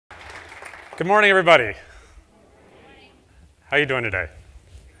Good morning, everybody. How are you doing today?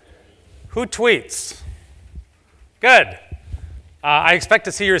 Who tweets? Good. I expect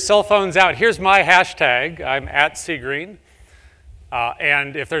to see your cell phones out. Here's my hashtag. I'm @cgreen.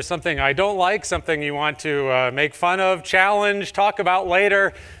 And if there's something I don't like, something you want to make fun of, challenge, talk about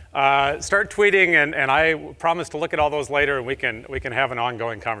later, start tweeting, and I promise to look at all those later, and we can have an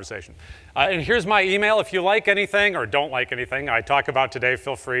ongoing conversation. And here's my email. If you like anything or don't like anything I talk about today,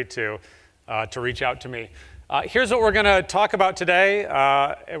 feel free to reach out to me. Here's what we're going to talk about today.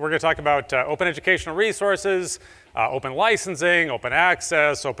 We're going to talk about open educational resources, open licensing, open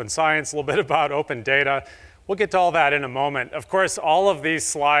access, open science, a little bit about open data. We'll get to all that in a moment. Of course, all of these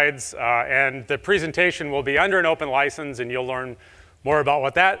slides and the presentation will be under an open license, and you'll learn more about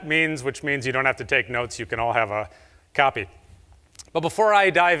what that means, which means you don't have to take notes. You can all have a copy. But before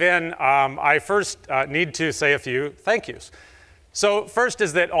I dive in, I first need to say a few thank yous. So first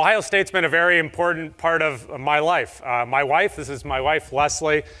is that Ohio State's been a very important part of my life. My wife, this is my wife,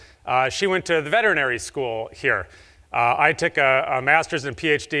 Leslie, she went to the veterinary school here. I took a master's and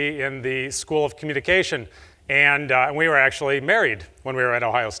PhD in the School of Communication, and we were actually married when we were at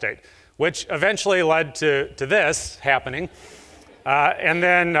Ohio State, which eventually led to this happening. And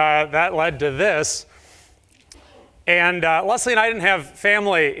then that led to this. And Leslie and I didn't have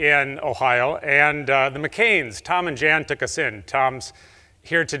family in Ohio, and the McCains, Tom and Jan, took us in. Tom's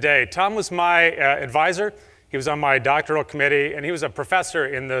here today. Tom was my advisor. He was on my doctoral committee, and he was a professor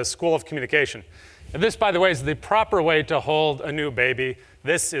in the School of Communication. And this, by the way, is the proper way to hold a new baby.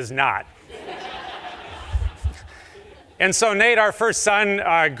 This is not. And so Nate, our first son,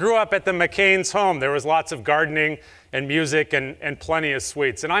 grew up at the McCain's home. There was lots of gardening and music and plenty of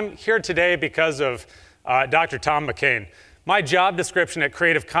sweets. And I'm here today because of Dr. Tom McCain. My job description at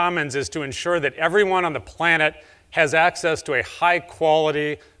Creative Commons is to ensure that everyone on the planet has access to a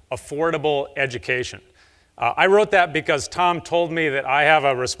high-quality, affordable education. I wrote that because Tom told me that I have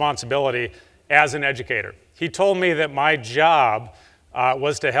a responsibility as an educator. He told me that my job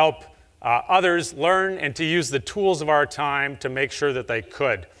was to help others learn and to use the tools of our time to make sure that they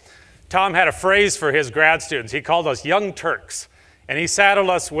could. Tom had a phrase for his grad students. He called us young Turks. And he saddled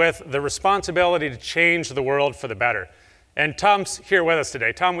us with the responsibility to change the world for the better. And Tom's here with us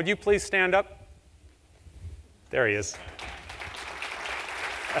today. Tom, would you please stand up? There he is.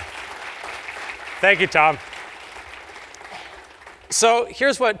 Thank you, Tom. So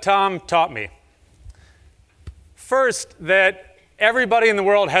here's what Tom taught me. First, that everybody in the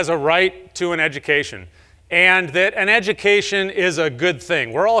world has a right to an education, and that an education is a good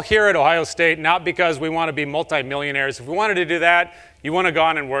thing. We're all here at Ohio State not because we want to be multimillionaires. If we wanted to do that, you want to go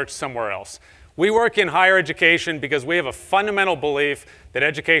on and work somewhere else. We work in higher education because we have a fundamental belief that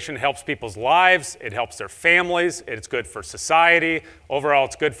education helps people's lives, it helps their families, it's good for society. Overall,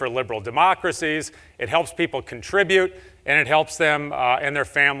 it's good for liberal democracies. It helps people contribute, and it helps them and their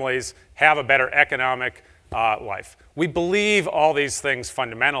families have a better economic life. We believe all these things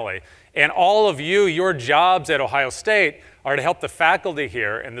fundamentally. And all of you, your jobs at Ohio State are to help the faculty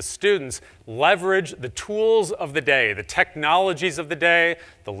here and the students leverage the tools of the day, the technologies of the day,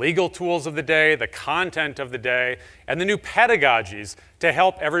 the legal tools of the day, the content of the day, and the new pedagogies to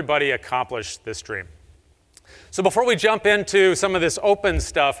help everybody accomplish this dream. So before we jump into some of this open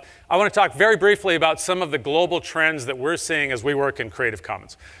stuff, I want to talk very briefly about some of the global trends that we're seeing as we work in Creative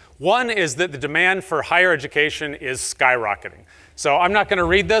Commons. One is that the demand for higher education is skyrocketing. So I'm not going to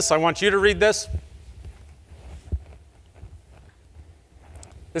read this. I want you to read this.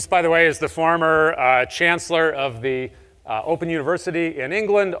 This, by the way, is the former chancellor of the Open University in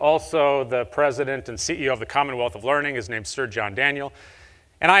England, also the president and CEO of the Commonwealth of Learning. His name's Sir John Daniel.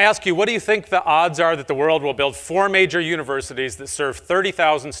 And I ask you, what do you think the odds are that the world will build 4 major universities that serve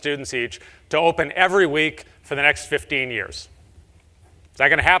 30,000 students each to open every week for the next 15 years? Is that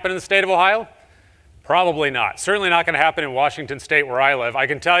going to happen in the state of Ohio? Probably not. Certainly not going to happen in Washington State, where I live. I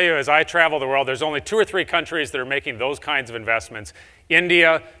can tell you, as I travel the world, there's only 2 or 3 countries that are making those kinds of investments: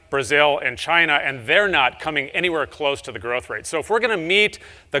 India, Brazil, and China, and they're not coming anywhere close to the growth rate. So if we're going to meet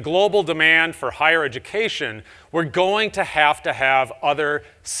the global demand for higher education, we're going to have other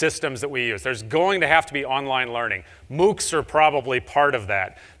systems that we use. There's going to have to be online learning. MOOCs are probably part of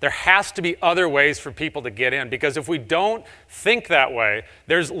that. There has to be other ways for people to get in, because if we don't think that way,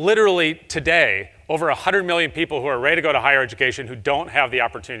 there's literally today over 100 million people who are ready to go to higher education who don't have the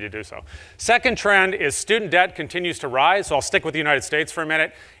opportunity to do so. Second trend is student debt continues to rise, so I'll stick with the United States for a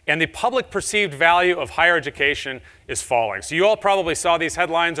minute, and the public perceived value of higher education is falling. So you all probably saw these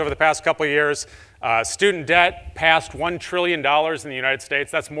headlines over the past couple of years. Student debt passed $1 trillion in the United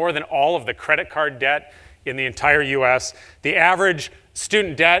States. That's more than all of the credit card debt in the entire US. The average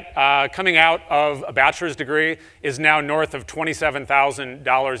student debt coming out of a bachelor's degree is now north of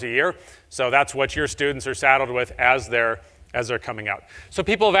 $27,000 a year. So that's what your students are saddled with as they're coming out. So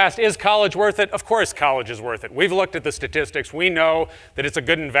people have asked, is college worth it? Of course college is worth it. We've looked at the statistics. We know that it's a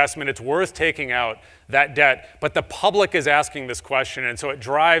good investment. It's worth taking out that debt. But the public is asking this question, and so it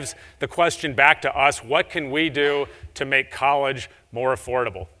drives the question back to us. What can we do to make college more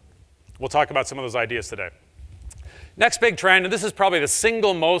affordable? We'll talk about some of those ideas today. Next big trend, and this is probably the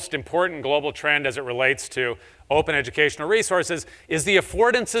single most important global trend as it relates to open educational resources, is the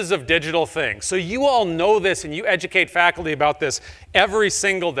affordances of digital things. So you all know this and you educate faculty about this every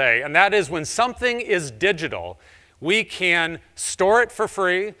single day, and that is when something is digital, we can store it for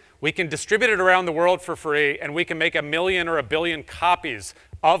free, we can distribute it around the world for free, and we can make 1 million or 1 billion copies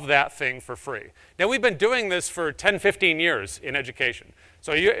of that thing for free. Now we've been doing this for 10, 15 years in education.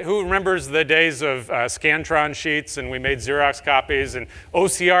 So who remembers the days of Scantron sheets and we made Xerox copies and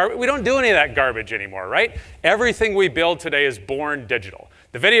OCR? We don't do any of that garbage anymore, right? Everything we build today is born digital.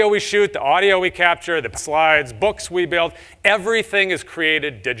 The video we shoot, the audio we capture, the slides, books we build, everything is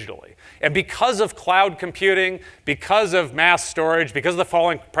created digitally. And because of cloud computing, because of mass storage, because of the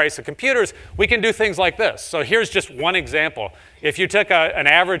falling price of computers, we can do things like this. So here's just one example. If you took an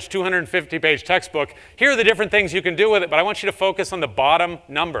average 250-page textbook, here are the different things you can do with it, but I want you to focus on the bottom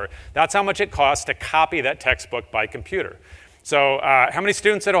number. That's how much it costs to copy that textbook by computer. So how many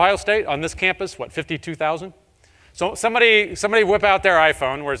students at Ohio State on this campus? What, 52,000? So somebody whip out their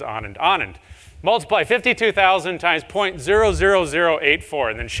iPhone. Where's Anand? Anand. Multiply 52,000 times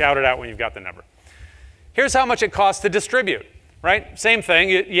 0.00084 and then shout it out when you've got the number. Here's how much it costs to distribute, right? Same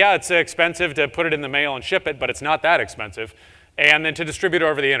thing. Yeah, it's expensive to put it in the mail and ship it, but it's not that expensive. And then to distribute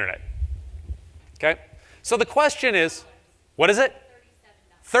over the internet. Okay? So the question is, what is it?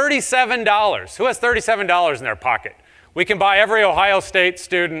 $37. Who has $37 in their pocket? We can buy every Ohio State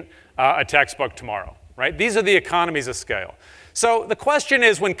student a textbook tomorrow, right? These are the economies of scale. So the question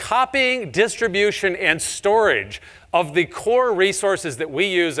is, when copying, distribution, and storage of the core resources that we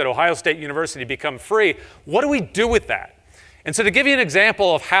use at Ohio State University become free, what do we do with that? And so to give you an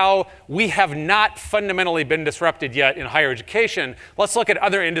example of how we have not fundamentally been disrupted yet in higher education, let's look at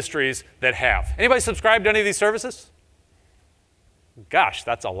other industries that have. Anybody subscribe to any of these services? Gosh,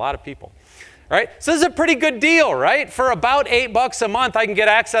 that's a lot of people. Right? So this is a pretty good deal, right? For about $8 a month, I can get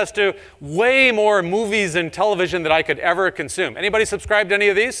access to way more movies and television than I could ever consume. Anybody subscribe to any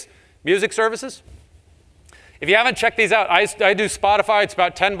of these music services? If you haven't checked these out, I do Spotify. It's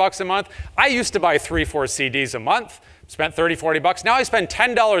about $10 a month. I used to buy 3, 4 CDs a month, spent $30, $40. Now I spend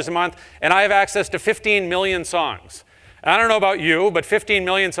 $10 a month, and I have access to 15 million songs. And I don't know about you, but 15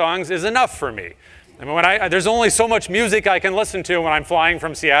 million songs is enough for me. I mean, there's only so much music I can listen to when I'm flying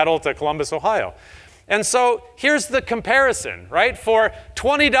from Seattle to Columbus, Ohio. And so here's the comparison, right? For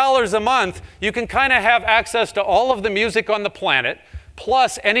 $20 a month, you can kind of have access to all of the music on the planet,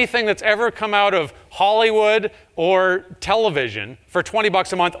 plus anything that's ever come out of Hollywood or television for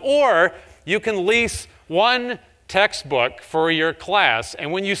 $20 a month. Or you can lease one textbook for your class,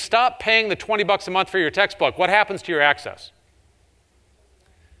 and when you stop paying the $20 a month for your textbook, what happens to your access?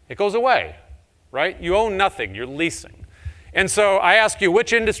 It goes away. Right? You own nothing, you're leasing. And so I ask you,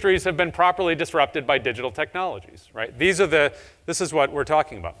 which industries have been properly disrupted by digital technologies, right? This is what we're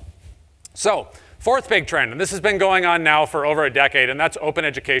talking about. So, fourth big trend, and this has been going on now for over a decade, and that's open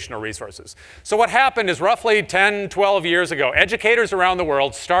educational resources. So what happened is roughly 10, 12 years ago, educators around the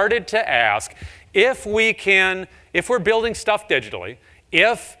world started to ask if we're building stuff digitally,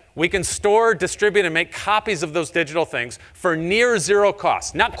 if we can store, distribute, and make copies of those digital things for near zero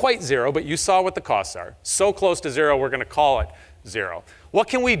cost. Not quite zero, but you saw what the costs are. So close to zero, we're going to call it zero. What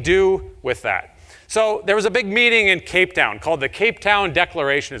can we do with that? So there was a big meeting in Cape Town called the Cape Town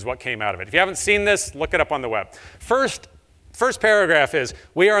Declaration is what came out of it. If you haven't seen this, look it up on the web. First paragraph is,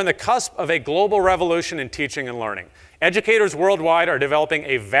 we are on the cusp of a global revolution in teaching and learning. Educators worldwide are developing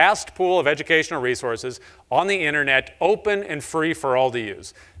a vast pool of educational resources on the internet, open and free for all to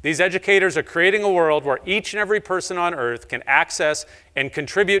use. These educators are creating a world where each and every person on earth can access and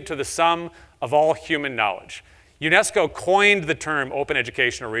contribute to the sum of all human knowledge. UNESCO coined the term open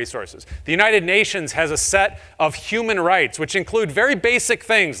educational resources. The United Nations has a set of human rights, which include very basic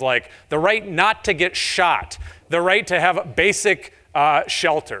things like the right not to get shot, the right to have basic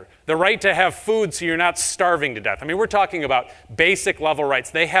shelter, the right to have food so you're not starving to death. I mean, we're talking about basic level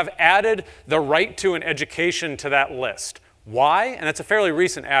rights. They have added the right to an education to that list. Why? And it's a fairly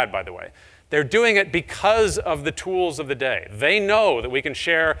recent ad, by the way. They're doing it because of the tools of the day. They know that we can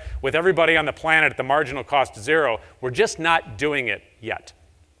share with everybody on the planet at the marginal cost of zero. We're just not doing it yet.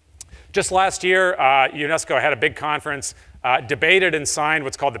 Just last year, UNESCO had a big conference debated and signed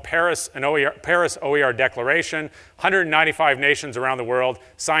what's called the Paris OER Declaration. 195 nations around the world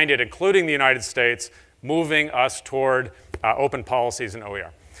signed it, including the United States, moving us toward open policies in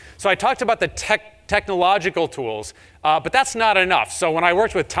OER. So I talked about the technological tools, but that's not enough. So when I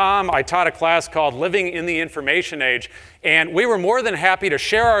worked with Tom, I taught a class called Living in the Information Age, and we were more than happy to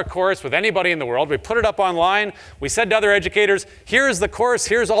share our course with anybody in the world. We put it up online. We said to other educators, here's the course,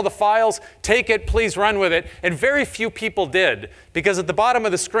 here's all the files, take it, please run with it. And very few people did, because at the bottom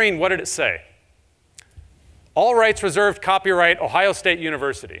of the screen, what did it say? All rights reserved, copyright, Ohio State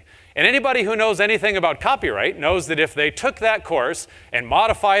University. And anybody who knows anything about copyright knows that if they took that course and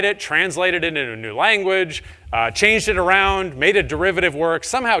modified it, translated it into a new language, changed it around, made a derivative work,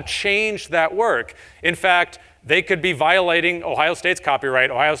 somehow changed that work, in fact, they could be violating Ohio State's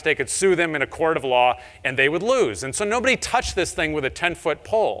copyright. Ohio State could sue them in a court of law, and they would lose. And so nobody touched this thing with a 10-foot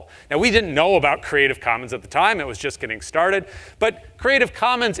pole. Now, we didn't know about Creative Commons at the time. It was just getting started. But Creative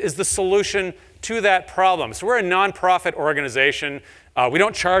Commons is the solution to that problem. So we're a nonprofit organization. We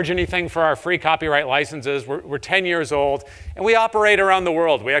don't charge anything for our free copyright licenses. We're 10 years old, and we operate around the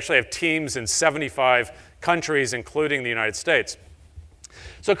world. We actually have teams in 75 countries, including the United States.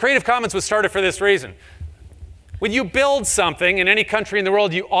 So Creative Commons was started for this reason. When you build something in any country in the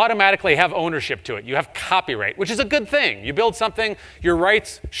world, you automatically have ownership to it. You have copyright, which is a good thing. You build something, your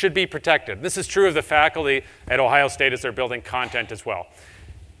rights should be protected. This is true of the faculty at Ohio State as they're building content as well.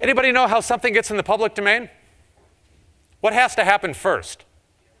 Anybody know how something gets in the public domain? What has to happen first?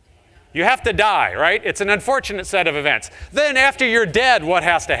 You have to die, right? It's an unfortunate set of events. Then after you're dead, what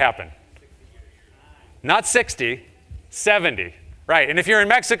has to happen? Not 60, 70, right? And if you're in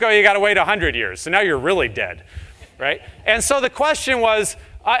Mexico, you got to wait 100 years. So now you're really dead, right? And so the question was,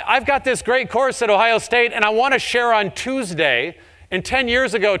 I've got this great course at Ohio State, and I want to share on Tuesday. And 10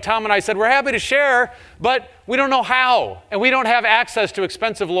 years ago, Tom and I said, we're happy to share, but we don't know how. And we don't have access to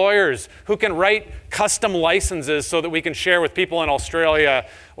expensive lawyers who can write custom licenses so that we can share with people in Australia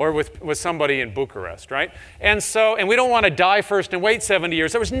or with somebody in Bucharest, right? And we don't want to die first and wait 70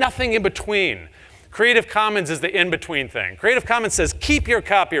 years. There was nothing in between. Creative Commons is the in-between thing. Creative Commons says, keep your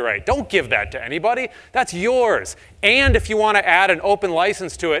copyright. Don't give that to anybody. That's yours. And if you want to add an open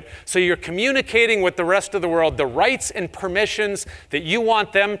license to it, so you're communicating with the rest of the world the rights and permissions that you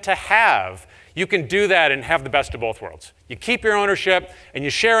want them to have, you can do that and have the best of both worlds. You keep your ownership, and you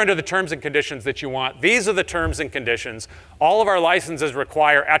share under the terms and conditions that you want. These are the terms and conditions. All of our licenses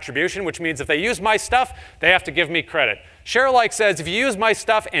require attribution, which means if they use my stuff, they have to give me credit. ShareAlike says if you use my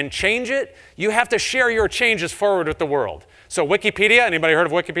stuff and change it, you have to share your changes forward with the world. So Wikipedia, anybody heard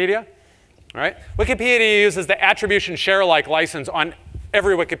of Wikipedia? All right. Wikipedia uses the attribution ShareAlike license on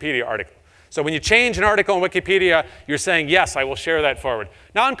every Wikipedia article. So when you change an article in Wikipedia, you're saying, yes, I will share that forward.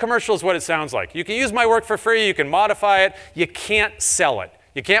 Non-commercial is what it sounds like. You can use my work for free. You can modify it. You can't sell it.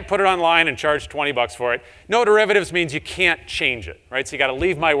 You can't put it online and charge 20 bucks for it. No derivatives means you can't change it, right? So you got to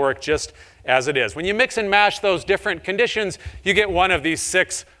leave my work just as it is. When you mix and mash those different conditions, you get one of these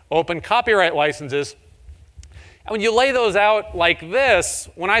 6 open copyright licenses. And when you lay those out like this,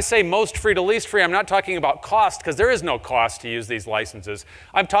 when I say most free to least free, I'm not talking about cost, because there is no cost to use these licenses.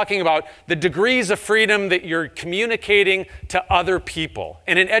 I'm talking about the degrees of freedom that you're communicating to other people.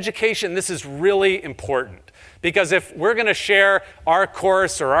 And in education, this is really important. Because if we're going to share our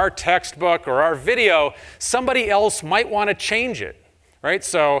course or our textbook or our video, somebody else might want to change it. Right?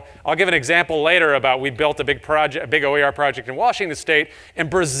 So I'll give an example later about we built a big OER project in Washington State, and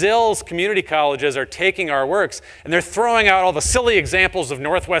Brazil's community colleges are taking our works, and they're throwing out all the silly examples of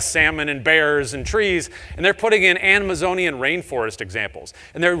Northwest salmon and bears and trees, and they're putting in Amazonian rainforest examples.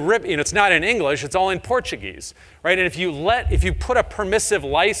 And they're it's not in English, it's all in Portuguese. Right? And if you put a permissive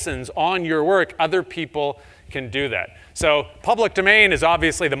license on your work, other people can do that. So public domain is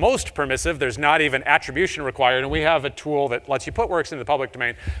obviously the most permissive. There's not even attribution required, and we have a tool that lets you put works into the public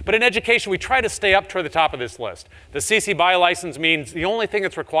domain. But in education, we try to stay up toward the top of this list. The CC BY license means the only thing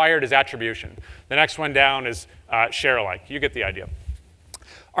that's required is attribution. The next one down is ShareAlike. You get the idea.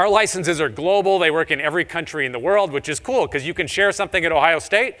 Our licenses are global. They work in every country in the world, which is cool because you can share something at Ohio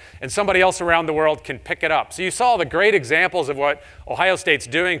State and somebody else around the world can pick it up. So you saw the great examples of what Ohio State's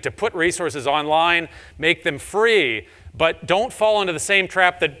doing to put resources online, make them free, but don't fall into the same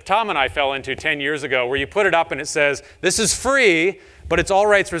trap that Tom and I fell into 10 years ago, where you put it up and it says, this is free, but it's all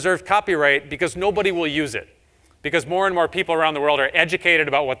rights reserved copyright, because nobody will use it. Because more and more people around the world are educated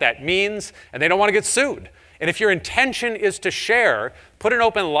about what that means, and they don't want to get sued. And if your intention is to share, put an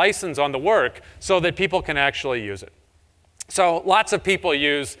open license on the work so that people can actually use it. So lots of people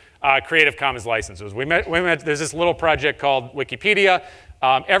use Creative Commons licenses. There's this little project called Wikipedia.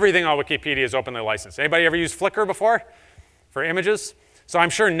 Everything on Wikipedia is openly licensed. Anybody ever used Flickr before? for images. So I'm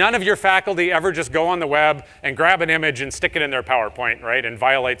sure none of your faculty ever just go on the web and grab an image and stick it in their PowerPoint, right, and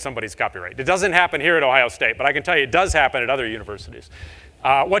violate somebody's copyright. It doesn't happen here at Ohio State, but I can tell you it does happen at other universities.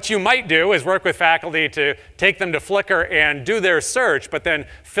 What you might do is work with faculty to take them to Flickr and do their search, but then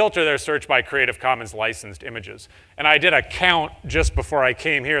filter their search by Creative Commons licensed images. And I did a count just before I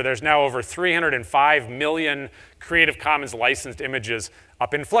came here. There's now over 305 million Creative Commons licensed images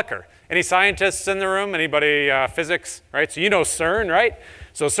up in Flickr. Any scientists in the room? Anybody physics, right? So you know CERN, right?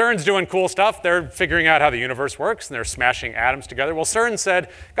 So CERN's doing cool stuff. They're figuring out how the universe works, and they're smashing atoms together. Well, CERN said,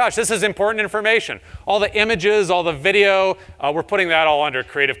 gosh, this is important information. All the images, all the video, we're putting that all under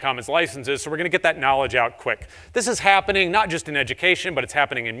Creative Commons licenses, so we're going to get that knowledge out quick. This is happening not just in education, but it's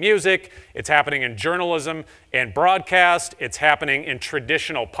happening in music. It's happening in journalism and broadcast. It's happening in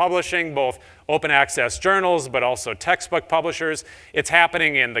traditional publishing, both open access journals, but also textbook publishers. It's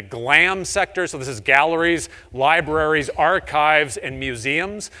happening in the GLAM sector, so this is galleries, libraries, archives, and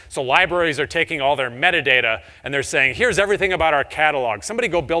museums. So libraries are taking all their metadata and they're saying, here's everything about our catalog. Somebody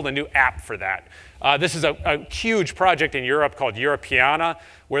go build a new app for that. This is a huge project in Europe called Europeana,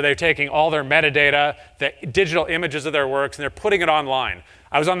 where they're taking all their metadata, the digital images of their works, and they're putting it online.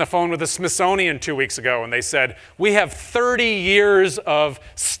 I was on the phone with the Smithsonian 2 weeks ago, and they said, we have 30 years of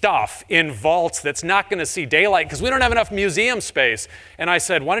stuff in vaults that's not going to see daylight because we don't have enough museum space. And I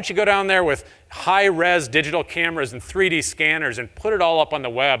said, why don't you go down there with high-res digital cameras and 3D scanners and put it all up on the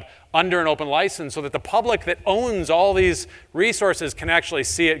web under an open license so that the public that owns all these resources can actually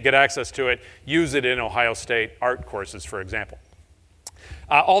see it, get access to it, use it in Ohio State art courses, for example.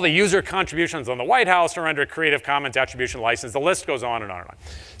 All the user contributions on the White House are under Creative Commons attribution license. The list goes on and on and on.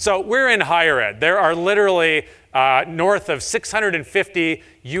 So we're in higher ed. There are literally north of 650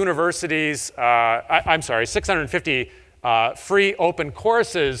 universities, 650 free open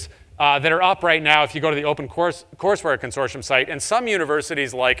courses that are up right now if you go to the Open Courseware Consortium site. And some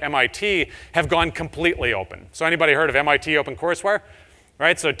universities like MIT have gone completely open. So anybody heard of MIT Open Courseware?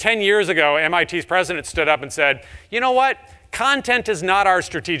 Right, so 10 years ago, MIT's president stood up and said, you know what? Content is not our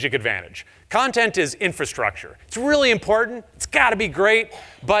strategic advantage. Content is infrastructure. It's really important. It's got to be great,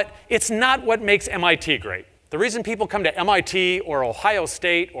 but it's not what makes MIT great. The reason people come to MIT or Ohio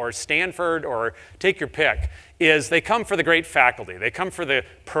State or Stanford or take your pick is they come for the great faculty. They come for the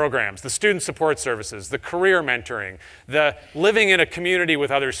programs, the student support services, the career mentoring, the living in a community with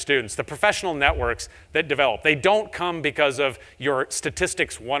other students, the professional networks that develop. They don't come because of your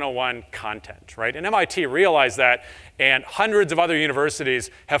Statistics 101 content, right? And MIT realized that, and hundreds of other universities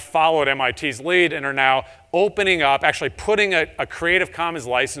have followed MIT's lead and are now opening up, actually putting a Creative Commons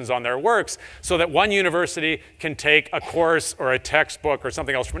license on their works so that one university can take a course or a textbook or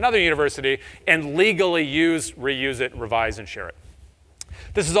something else from another university and legally use, reuse it, revise, and share it.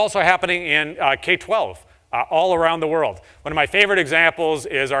 This is also happening in K-12 all around the world. One of my favorite examples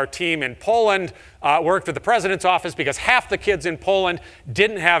is our team in Poland worked with the president's office because half the kids in Poland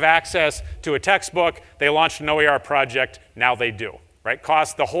didn't have access to a textbook. They launched an OER project. Now they do. Right?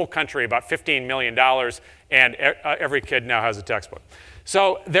 Cost the whole country about $15 million, and every kid now has a textbook.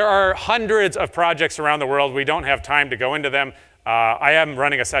 So there are hundreds of projects around the world. We don't have time to go into them. I am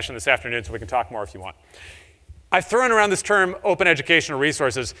running a session this afternoon, so we can talk more if you want. I've thrown around this term open educational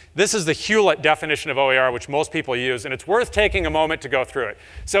resources. This is the Hewlett definition of OER, which most people use, and it's worth taking a moment to go through it.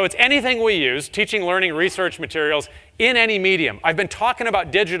 So it's anything we use, teaching, learning, research materials, in any medium. I've been talking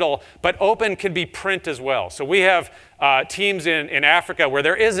about digital, but open can be print as well. So we have teams in Africa where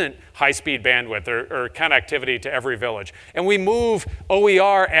there isn't high-speed bandwidth or connectivity to every village. And we move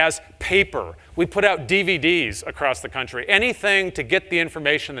OER as paper. We put out DVDs across the country. Anything to get the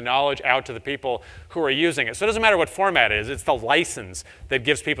information, the knowledge out to the people who are using it. So it doesn't matter what format it is. It's the license that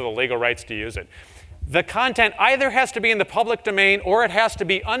gives people the legal rights to use it. The content either has to be in the public domain or it has to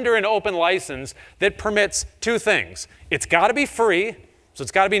be under an open license that permits two things. It's got to be free, so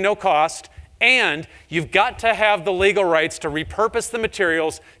it's got to be no cost, and you've got to have the legal rights to repurpose the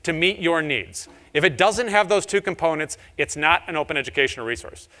materials to meet your needs. If it doesn't have those two components, it's not an open educational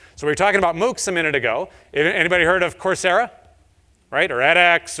resource. So we were talking about MOOCs a minute ago. Anybody heard of Coursera? Right? Or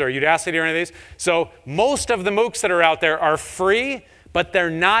edX or Udacity or any of these? So most of the MOOCs that are out there are free, but they're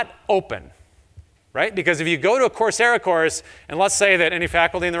not open. Right? Because if you go to a Coursera course, and let's say that any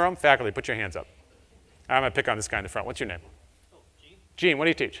faculty in the room, faculty, put your hands up. I'm going to pick on this guy in the front. What's your name? Oh, Gene. Gene, what do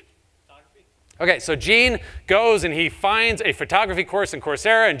you teach? Photography. Okay, so Gene goes and he finds a photography course in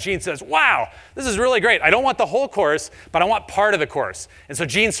Coursera, and Gene says, wow, this is really great. I don't want the whole course, but I want part of the course. And so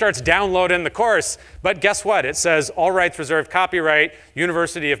Gene starts downloading the course, but guess what? It says, all rights reserved, copyright,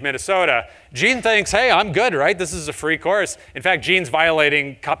 University of Minnesota. Gene thinks, hey, I'm good, right? This is a free course. In fact, Gene's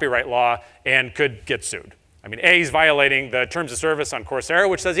violating copyright law and could get sued. I mean, A, he's violating the terms of service on Coursera,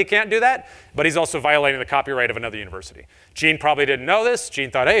 which says he can't do that, but he's also violating the copyright of another university. Gene probably didn't know this.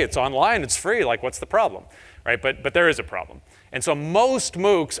 Gene thought, hey, it's online, it's free, like what's the problem, right? But there is a problem. And so most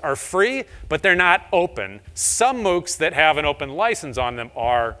MOOCs are free, but they're not open. Some MOOCs that have an open license on them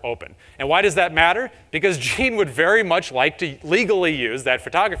are open. And why does that matter? Because Gene would very much like to legally use that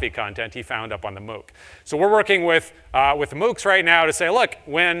photography content he found up on the MOOC. So we're working with the MOOCs right now to say, look,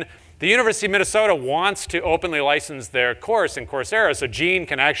 when the University of Minnesota wants to openly license their course in Coursera so Gene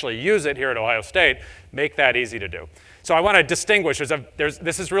can actually use it here at Ohio State, make that easy to do. So I want to distinguish.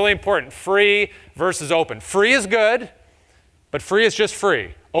 This is really important, free versus open. Free is good, but free is just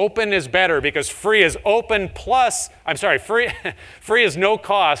free. Open is better because free is open plus, free is no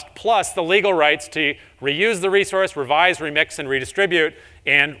cost plus the legal rights to reuse the resource, revise, remix, and redistribute,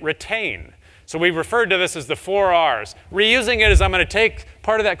 and retain. So we referred to this as the 4 R's. Reusing it is I'm going to take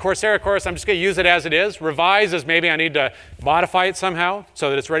part of that Coursera course, I'm just going to use it as it is. Revise is maybe I need to modify it somehow so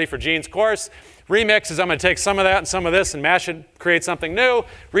that it's ready for Gene's course. Remix is I'm going to take some of that and some of this and mash it, create something new.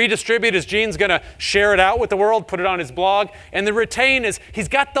 Redistribute is Gene's going to share it out with the world, put it on his blog. And the retain is he's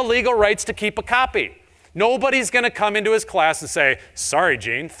got the legal rights to keep a copy. Nobody's going to come into his class and say, sorry,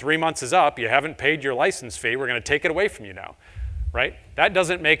 Gene, 3 months is up. You haven't paid your license fee. We're going to take it away from you now. Right? That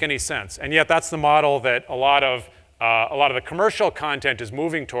doesn't make any sense. And yet that's the model that a lot of the commercial content is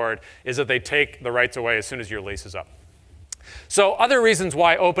moving toward, is that they take the rights away as soon as your lease is up. So other reasons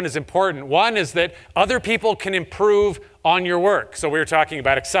why open is important. One is that other people can improve on your work. So we were talking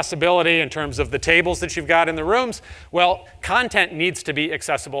about accessibility in terms of the tables that you've got in the rooms. Well, content needs to be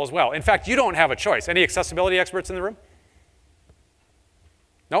accessible as well. In fact, you don't have a choice. Any accessibility experts in the room?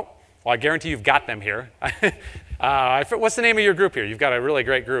 Nope. Well, I guarantee you've got them here. What's the name of your group here? You've got a really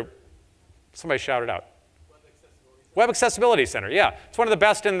great group. Somebody shout it out. Web Accessibility Center, yeah. It's one of the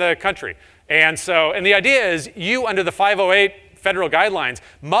best in the country. And the idea is you, under the 508 federal guidelines,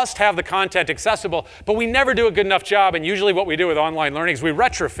 must have the content accessible, but we never do a good enough job, and usually what we do with online learning is we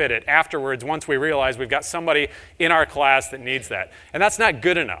retrofit it afterwards once we realize we've got somebody in our class that needs that. And that's not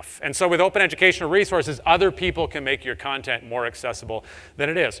good enough. And so with open educational resources, other people can make your content more accessible than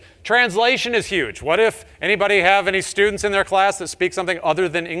it is. Translation is huge. What if anybody have any students in their class that speak something other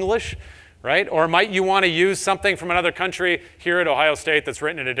than English? Right? Or might you want to use something from another country here at Ohio State that's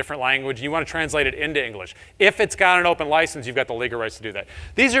written in a different language, and you want to translate it into English. If it's got an open license, you've got the legal rights to do that.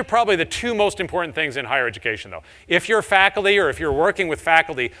 These are probably the two most important things in higher education, though. If you're faculty or if you're working with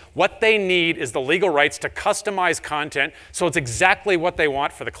faculty, what they need is the legal rights to customize content so it's exactly what they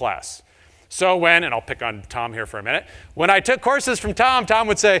want for the class. So and I'll pick on Tom here for a minute, when I took courses from Tom, Tom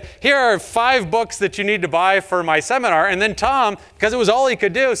would say, here are 5 books that you need to buy for my seminar. And then Tom, because it was all he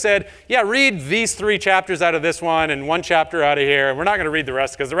could do, said, yeah, read these 3 chapters out of this one and 1 chapter out of here. And we're not going to read the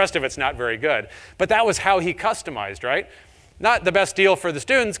rest because the rest of it's not very good. But that was how he customized, right? Not the best deal for the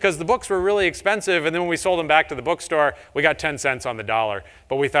students because the books were really expensive. And then when we sold them back to the bookstore, we got 10 cents on the dollar.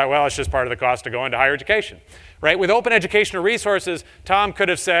 But we thought, well, it's just part of the cost to go into higher education, right? With open educational resources, Tom could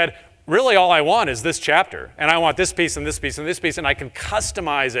have said, really all I want is this chapter, and I want this piece and this piece and this piece, and I can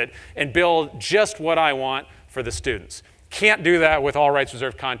customize it and build just what I want for the students. Can't do that with all rights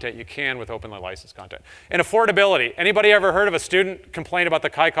reserved content. You can with openly licensed content. And affordability. Anybody ever heard of a student complain about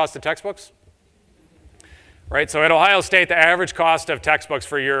the high cost of textbooks? Right, so at Ohio State, the average cost of textbooks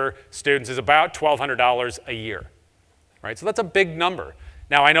for your students is about $1,200 a year. Right, so that's a big number.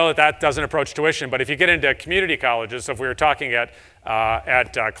 Now, I know that that doesn't approach tuition, but if you get into community colleges, so if we were talking at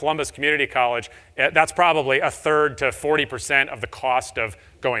Columbus Community College, that's probably 1/3 to 40% of the cost of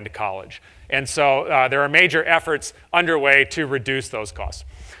going to college. And so there are major efforts underway to reduce those costs.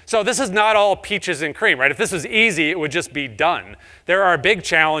 So this is not all peaches and cream, right? If this was easy, it would just be done. There are big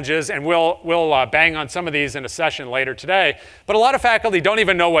challenges, and we'll bang on some of these in a session later today. But a lot of faculty don't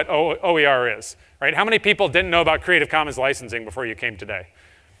even know what OER is, right? How many people didn't know about Creative Commons licensing before you came today?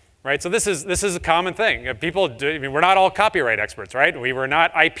 Right, so this is a common thing. People do, I mean, we're not all copyright experts, right? We were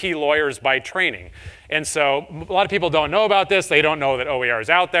not IP lawyers by training. And so a lot of people don't know about this. They don't know that OER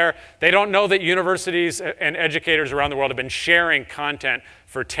is out there. They don't know that universities and educators around the world have been sharing content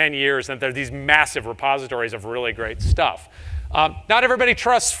for 10 years, and that there are these massive repositories of really great stuff. Not everybody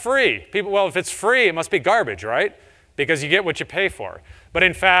trusts free. People, well, if it's free, it must be garbage, right? Because you get what you pay for. But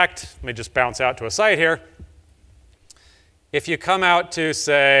in fact, let me just bounce out to a site here. If you come out to,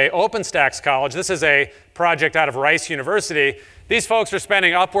 say, OpenStax College, this is a project out of Rice University. These folks are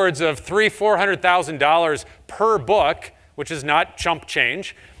spending upwards of $300,000–$400,000 per book, which is not chump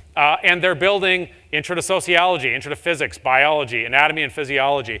change. And they're building Intro to Sociology, Intro to Physics, Biology, Anatomy and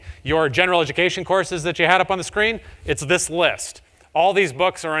Physiology. Your general education courses that you had up on the screen, it's this list. All these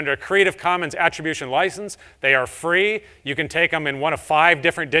books are under a Creative Commons attribution license. They are free. You can take them in one of 5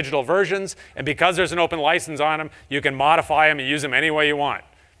 different digital versions, and because there's an open license on them, you can modify them and use them any way you want.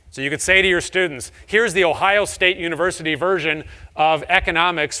 So you could say to your students, here's the Ohio State University version of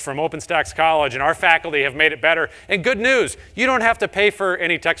economics from OpenStax College, and our faculty have made it better. And good news, you don't have to pay for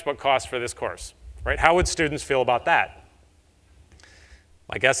any textbook costs for this course, right? How would students feel about that?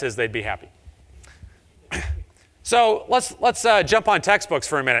 My guess is they'd be happy. So let's jump on textbooks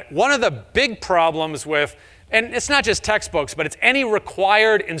for a minute. One of the big problems with, and it's not just textbooks, but it's any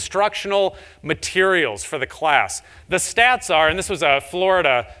required instructional materials for the class. The stats are, and this was a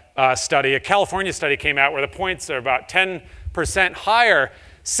Florida study, a California study came out where the points are about 10% higher.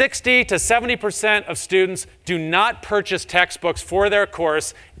 60 to 70% of students do not purchase textbooks for their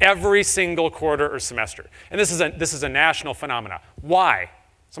course every single quarter or semester. And this is a national phenomenon. Why?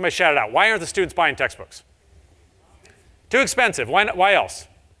 Somebody shout it out. Why aren't the students buying textbooks? Too expensive. Why else?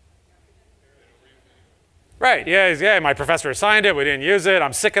 Right, yeah, my professor assigned it, we didn't use it,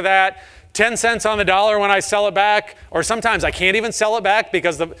 I'm sick of that. 10 cents on the dollar when I sell it back, or sometimes I can't even sell it back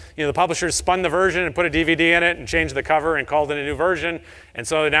because the publishers spun the version and put a DVD in it and changed the cover and called it a new version, and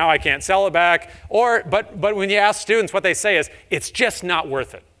so now I can't sell it back. But when you ask students, what they say is, it's just not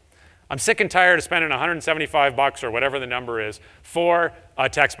worth it. I'm sick and tired of spending $175 or whatever the number is for a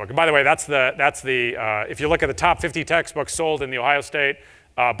textbook. And by the way, if you look at the top 50 textbooks sold in the Ohio State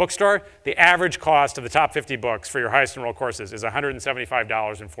bookstore, the average cost of the top 50 books for your highest enrolled courses is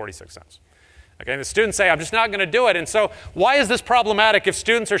 $175.46. Okay, and the students say, I'm just not going to do it. And so why is this problematic if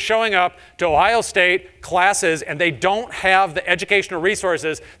students are showing up to Ohio State classes and they don't have the educational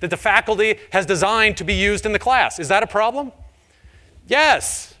resources that the faculty has designed to be used in the class? Is that a problem?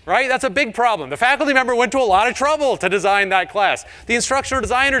 Yes, right? That's a big problem. The faculty member went to a lot of trouble to design that class. The instructional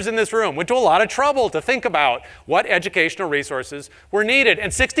designers in this room went to a lot of trouble to think about what educational resources were needed.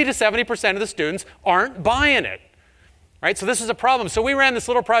 And 60 to 70% of the students aren't buying it. Right? So this is a problem. So we ran this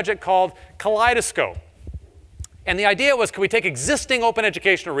little project called Kaleidoscope. And the idea was, could we take existing open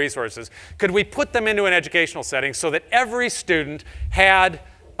educational resources, could we put them into an educational setting so that every student had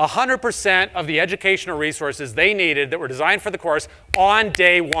 100% of the educational resources they needed that were designed for the course on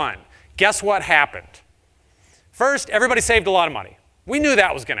day one. Guess what happened? First, everybody saved a lot of money. We knew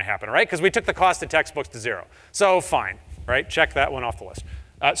that was going to happen, right? Because we took the cost of textbooks to 0. So fine, right? Check that one off the list.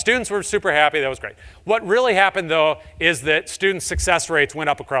 Students were super happy. That was great. What really happened, though, is that student success rates went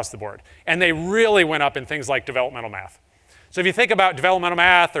up across the board. And they really went up in things like developmental math. So if you think about developmental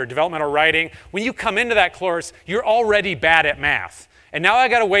math or developmental writing, when you come into that course, you're already bad at math. And now I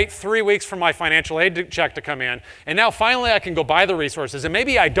got to wait 3 weeks for my financial aid check to come in. And now finally I can go buy the resources. And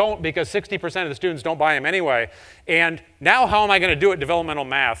maybe I don't because 60% of the students don't buy them anyway. And now how am I going to do it developmental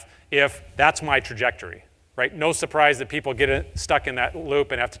math if that's my trajectory? Right? No surprise that people get stuck in that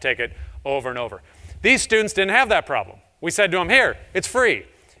loop and have to take it over and over. These students didn't have that problem. We said to them, here, it's free.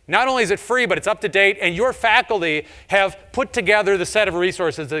 Not only is it free, but it's up to date. And your faculty have put together the set of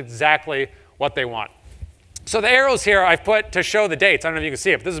resources exactly what they want. So the arrows here I've put to show the dates. I don't know if you can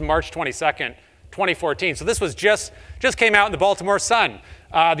see it, but this is March 22nd, 2014. So this was just came out in the Baltimore Sun.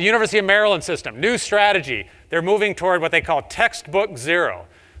 The University of Maryland system, new strategy. They're moving toward what they call textbook zero.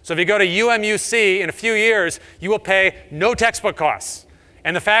 So if you go to UMUC in a few years, you will pay no textbook costs.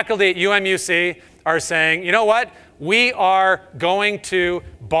 And the faculty at UMUC are saying, you know what? We are going to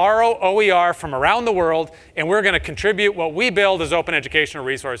borrow OER from around the world, and we're going to contribute what we build as open educational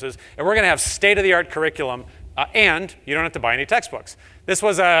resources, and we're going to have state-of-the-art curriculum, and you don't have to buy any textbooks. This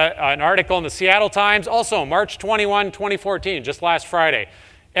was an article in the Seattle Times, also March 21, 2014, just last Friday.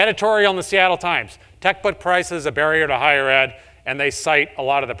 Editorial in the Seattle Times, textbook prices a barrier to higher ed, and they cite a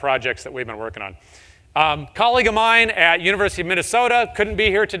lot of the projects that we've been working on. Colleague of mine at University of Minnesota couldn't be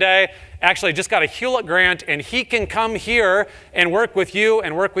here today, actually just got a Hewlett grant, and he can come here and work with you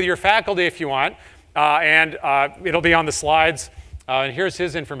and work with your faculty if you want. It'll be on the slides. And here's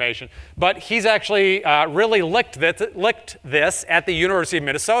his information. But he's actually really licked this at the University of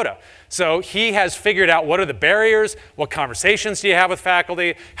Minnesota. So he has figured out what are the barriers, what conversations do you have with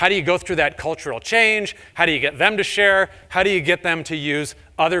faculty, how do you go through that cultural change, how do you get them to share, how do you get them to use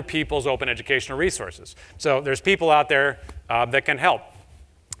other people's open educational resources. So there's people out there that can help.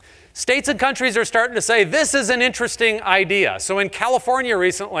 States and countries are starting to say, this is an interesting idea. So in California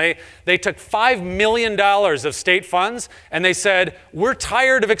recently, they took $5 million of state funds, and they said, we're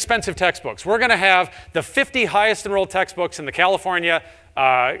tired of expensive textbooks. We're going to have the 50 highest enrolled textbooks in the California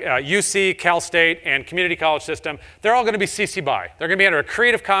UC, Cal State, and community college system, they're all going to be CC BY. They're going to be under a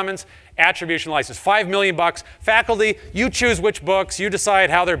Creative Commons attribution license. $5 million. Faculty, you choose which books, you decide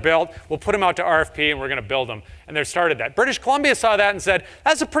how they're built, we'll put them out to RFP and we're going to build them. And they've started that. British Columbia saw that and said,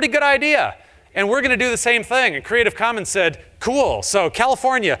 that's a pretty good idea. And we're going to do the same thing. And Creative Commons said, cool. So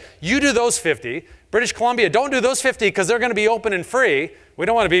California, you do those 50. British Columbia, don't do those 50 because they're going to be open and free. We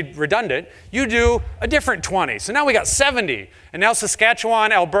don't want to be redundant. You do a different 20. So now we got 70. And now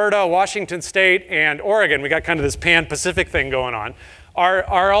Saskatchewan, Alberta, Washington State, and Oregon, we got kind of this pan-Pacific thing going on,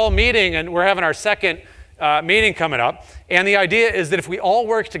 are all meeting, and we're having our second meeting coming up. And the idea is that if we all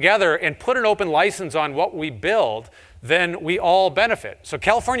work together and put an open license on what we build, then we all benefit. So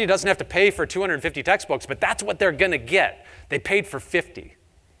California doesn't have to pay for 250 textbooks, but that's what they're going to get. They paid for 50,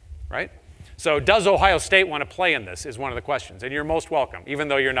 right? So does Ohio State want to play in this is one of the questions. And you're most welcome. Even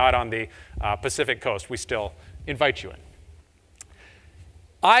though you're not on the Pacific Coast, we still invite you in.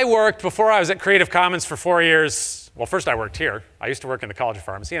 I worked, before I was at Creative Commons for 4 years, well, first I worked here. I used to work in the College of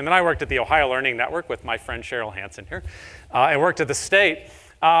Pharmacy. And then I worked at the Ohio Learning Network with my friend Cheryl Hansen here. I worked at the state.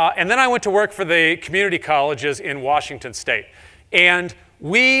 And then I went to work for the community colleges in Washington State. And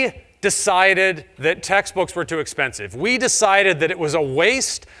we decided that textbooks were too expensive. We decided that it was a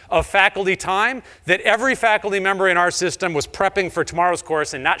waste of faculty time, that every faculty member in our system was prepping for tomorrow's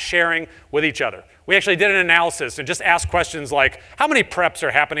course and not sharing with each other. We actually did an analysis and just asked questions like, how many preps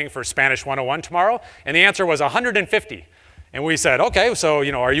are happening for Spanish 101 tomorrow? And the answer was 150. And we said, okay, so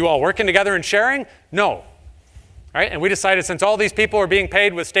are you all working together and sharing? No. Right? And we decided since all these people are being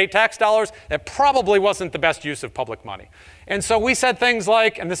paid with state tax dollars, that probably wasn't the best use of public money. And so we said things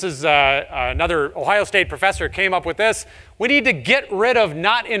like, and this is another Ohio State professor came up with this, we need to get rid of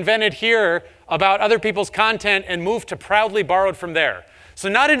not invented here about other people's content and move to proudly borrowed from there. So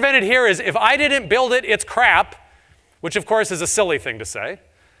not invented here is if I didn't build it, it's crap, which of course is a silly thing to say.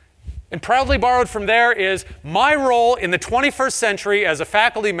 And proudly borrowed from there is my role in the 21st century as a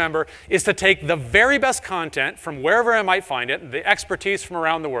faculty member is to take the very best content from wherever I might find it, the expertise from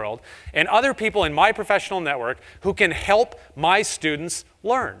around the world, and other people in my professional network who can help my students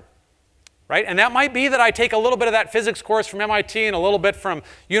learn. Right? And that might be that I take a little bit of that physics course from MIT and a little bit from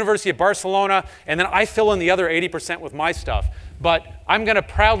University of Barcelona, and then I fill in the other 80% with my stuff. But I'm going to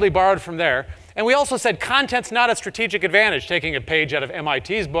proudly borrow it from there. And we also said content's not a strategic advantage, taking a page out of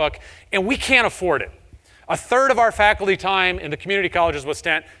MIT's book, and we can't afford it. A third of our faculty time in the community colleges was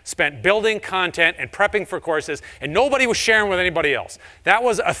spent building content and prepping for courses, and nobody was sharing with anybody else. That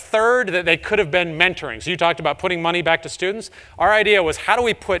was a third that they could have been mentoring. So you talked about putting money back to students. Our idea was how do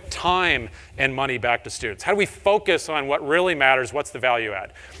we put time and money back to students? How do we focus on what really matters? What's the value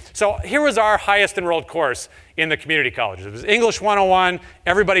add? So here was our highest enrolled course in the community colleges. It was English 101.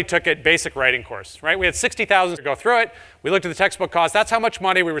 Everybody took it, basic writing course, right? We had 60,000 to go through it. We looked at the textbook cost. That's how much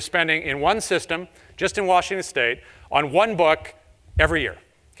money we were spending in one system, just in Washington State, on one book every year.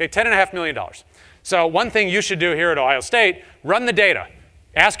 Okay, $10.5 million. So one thing you should do here at Ohio State, run the data.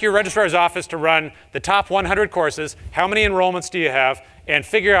 Ask your registrar's office to run the top 100 courses, how many enrollments do you have, and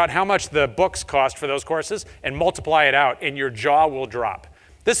figure out how much the books cost for those courses, and multiply it out, and your jaw will drop.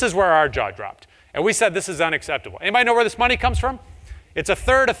 This is where our jaw dropped. And we said this is unacceptable. Anybody know where this money comes from? It's a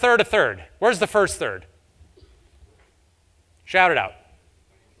third, a third, a third. Where's the first third? Shout it out.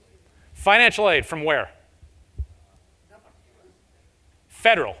 Financial aid from where?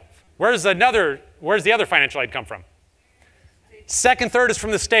 Federal. Where's the other financial aid come from? Second third is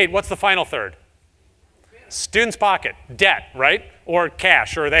from the state. What's the final third? Student's pocket, debt, right? Or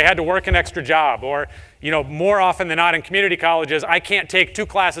cash, or they had to work an extra job, or more often than not in community colleges, I can't take 2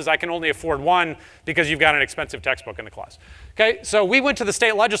 classes, I can only afford 1 because you've got an expensive textbook in the class. Okay, so we went to the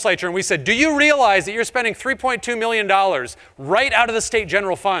state legislature and we said, do you realize that you're spending $3.2 million right out of the state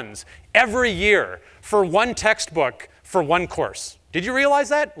general funds every year for one textbook for one course? Did you realize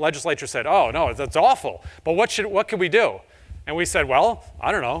that? Legislature said, oh no, that's awful, but what could we do? And we said, well,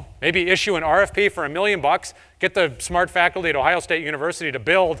 I don't know, maybe issue an RFP for $1 million, get the smart faculty at Ohio State University to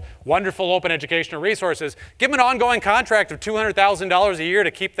build wonderful open educational resources, give them an ongoing contract of $200,000 a year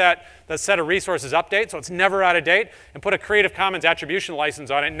to keep that set of resources updated so it's never out of date, and put a Creative Commons attribution license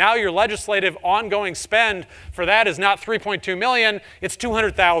on it. Now your legislative ongoing spend for that is not $3.2 million, it's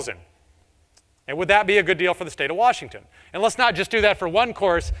 $200,000. And would that be a good deal for the state of Washington? And let's not just do that for one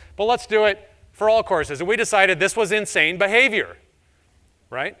course, but let's do it for all courses. And we decided this was insane behavior,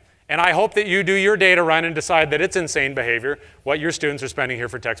 right? And I hope that you do your data run and decide that it's insane behavior, what your students are spending here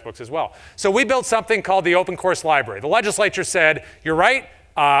for textbooks as well. So we built something called the Open Course Library. The legislature said, you're right,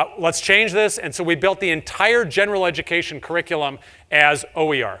 let's change this. And so we built the entire general education curriculum as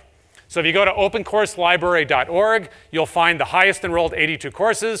OER. So if you go to opencourselibrary.org, you'll find the highest enrolled 82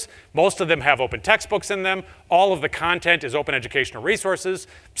 courses. Most of them have open textbooks in them. All of the content is open educational resources.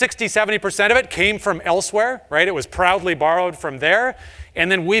 60, 70% of it came from elsewhere, right? It was proudly borrowed from there. And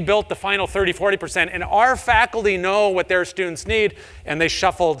then we built the final 30, 40%. And our faculty know what their students need, and they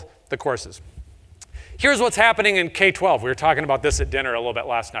shuffled the courses. Here's what's happening in K-12. We were talking about this at dinner a little bit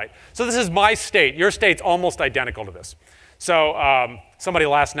last night. So this is my state. Your state's almost identical to this. So somebody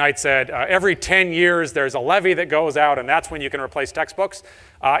last night said every 10 years there's a levy that goes out, and that's when you can replace textbooks.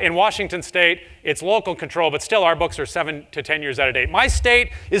 In Washington State, it's local control, but still our books are 7 to 10 years out of date. My state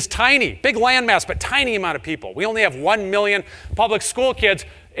is tiny, big landmass, but tiny amount of people. We only have 1 million public school kids,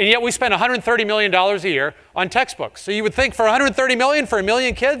 and yet we spend $130 million a year on textbooks. So you would think for $130 million for 1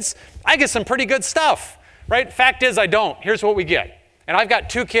 million kids, I get some pretty good stuff, right? Fact is I don't. Here's what we get. And I've got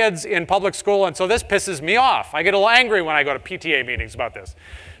 2 kids in public school, and so this pisses me off. I get a little angry when I go to PTA meetings about this.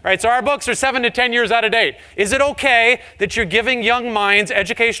 Right, so our books are 7 to 10 years out of date. Is it okay that you're giving young minds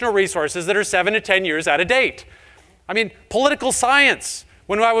educational resources that are 7 to 10 years out of date? I mean, political science.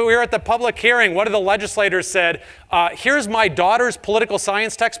 When we were at the public hearing, one of the legislators said, here's my daughter's political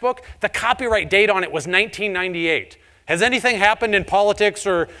science textbook. The copyright date on it was 1998. Has anything happened in politics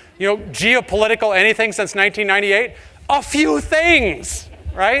or geopolitical anything since 1998? A few things,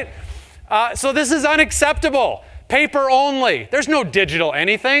 right? So this is unacceptable. Paper only. There's no digital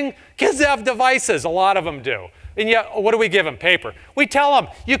anything. Kids have devices. A lot of them do. And yet, what do we give them? Paper. We tell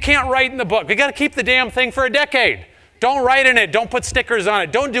them, you can't write in the book. We got to keep the damn thing for a decade. Don't write in it. Don't put stickers on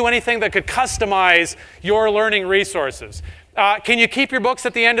it. Don't do anything that could customize your learning resources. Can you keep your books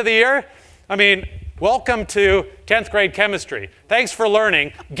at the end of the year? I mean, welcome to 10th grade chemistry. Thanks for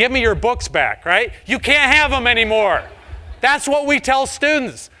learning. Give me your books back, right? You can't have them anymore. That's what we tell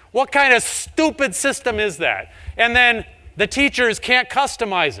students. What kind of stupid system is that? And then the teachers can't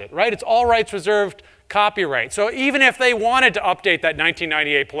customize it, right? It's all rights reserved copyright. So even if they wanted to update that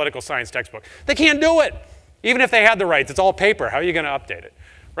 1998 political science textbook, they can't do it. Even if they had the rights, it's all paper. How are you going to update it,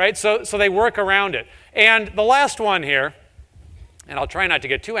 right? So they work around it. And the last one here, and I'll try not to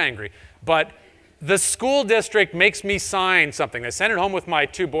get too angry, but the school district makes me sign something. I send it home with my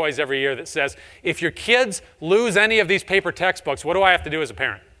 2 boys every year that says, if your kids lose any of these paper textbooks, what do I have to do as a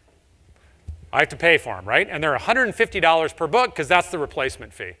parent? I have to pay for them, right? And they're $150 per book because that's the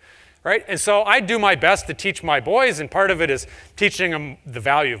replacement fee, right? And so I do my best to teach my boys, and part of it is teaching them the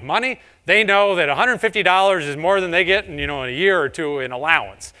value of money. They know that $150 is more than they get in, a year or 2 in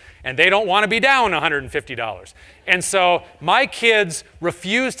allowance. And they don't want to be down $150. And so my kids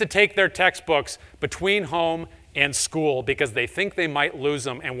refuse to take their textbooks between home and school because they think they might lose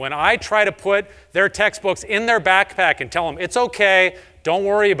them. And when I try to put their textbooks in their backpack and tell them, it's okay, don't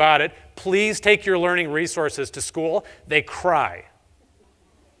worry about it, please take your learning resources to school, they cry,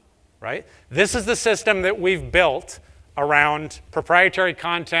 right? This is the system that we've built around proprietary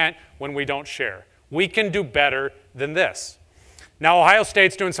content when we don't share. We can do better than this. Now, Ohio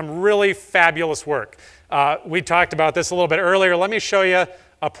State's doing some really fabulous work. We talked about this a little bit earlier. Let me show you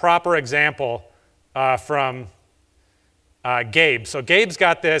a proper example from Gabe. So Gabe's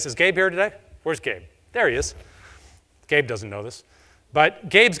got this. Is Gabe here today? Where's Gabe? There he is. Gabe doesn't know this. But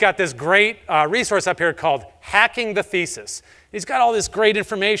Gabe's got this great resource up here called Hacking the Thesis. He's got all this great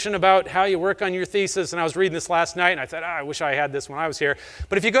information about how you work on your thesis, and I was reading this last night, and I thought, I wish I had this when I was here.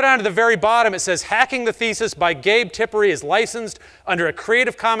 But if you go down to the very bottom, it says, Hacking the Thesis by Gabe Tippery is licensed under a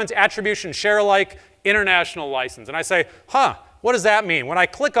Creative Commons Attribution Share-alike International License. And I say, what does that mean? When I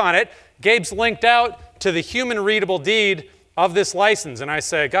click on it, Gabe's linked out to the human readable deed of this license. And I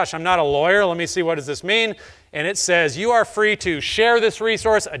say, gosh, I'm not a lawyer. Let me see, what does this mean? And it says, you are free to share this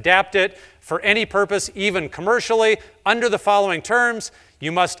resource, adapt it for any purpose, even commercially, under the following terms.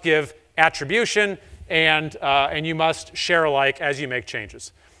 You must give attribution, and you must share alike as you make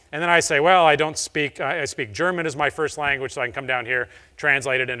changes. And then I say, well, I speak German as my first language, so I can come down here,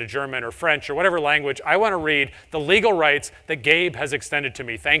 translate it into German or French or whatever language. I want to read the legal rights that Gabe has extended to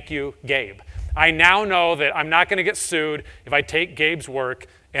me. Thank you, Gabe. I now know that I'm not going to get sued if I take Gabe's work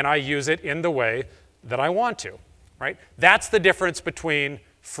and I use it in the way that I want to, right? That's the difference between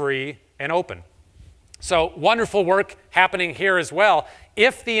free and open. So wonderful work happening here as well.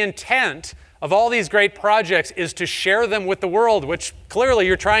 If the intent of all these great projects is to share them with the world, which clearly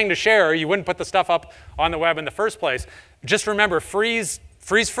you're trying to share, or you wouldn't put the stuff up on the web in the first place, just remember, free's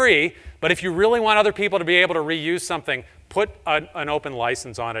free, but if you really want other people to be able to reuse something, put an open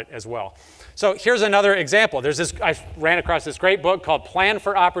license on it as well. So here's another example. I ran across this great book called Plan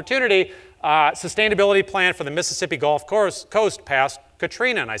for Opportunity, Sustainability Plan for the Mississippi Gulf Coast past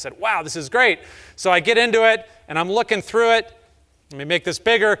Katrina. And I said, wow, this is great. So I get into it, and I'm looking through it, Let me make this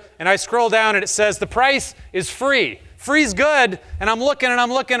bigger, and I scroll down and it says the price is free. Free's good, and I'm looking and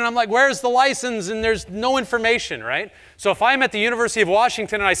I'm looking and I'm like, where's the license? And there's no information, right? So if I'm at the University of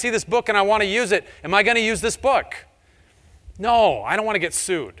Washington and I see this book and I want to use it, am I going to use this book? No, I don't want to get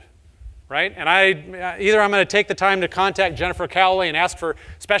sued, right? And either I'm going to take the time to contact Jennifer Cowley and ask for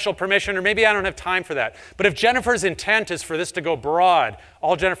special permission, or maybe I don't have time for that. But if Jennifer's intent is for this to go broad,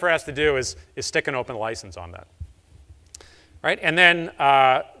 all Jennifer has to do is stick an open license on that. Right? And then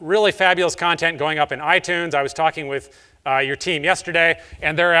really fabulous content going up in iTunes. I was talking with your team yesterday,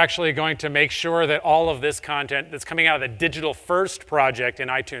 and they're actually going to make sure that all of this content that's coming out of the Digital First project in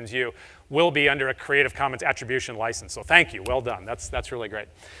iTunes U will be under a Creative Commons attribution license. So thank you. Well done. That's really great.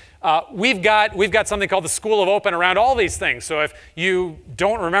 We've got something called the School of Open around all these things. So if you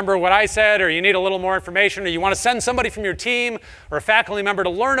don't remember what I said, or you need a little more information, or you want to send somebody from your team or a faculty member to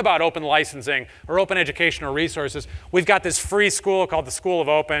learn about open licensing or open educational resources, we've got this free school called the School of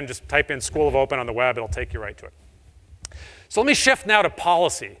Open. Just type in School of Open on the web. It'll take you right to it. So let me shift now to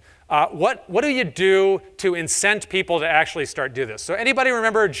policy. What do you do to incent people to actually start do this? So anybody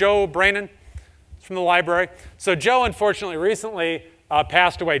remember Joe Brainin from the library? So Joe, unfortunately, recently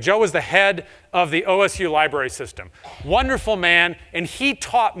passed away. Joe was the head of the OSU library system. Wonderful man, and he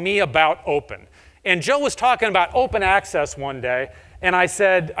taught me about open. And Joe was talking about open access one day, and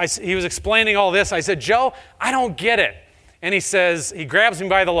he was explaining all this. I said, Joe, I don't get it. And he grabs me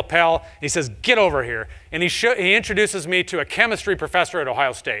by the lapel, and he says, get over here. And he introduces me to a chemistry professor at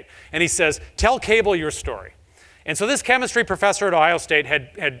Ohio State. And he says, tell Cable your story. And so this chemistry professor at Ohio State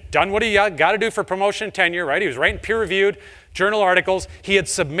had done what he got to do for promotion and tenure, right? He was writing peer-reviewed journal articles. He had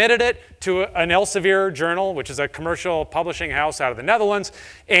submitted it to an Elsevier journal, which is a commercial publishing house out of the Netherlands.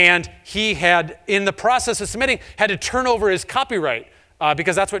 And he had, in the process of submitting, had to turn over his copyright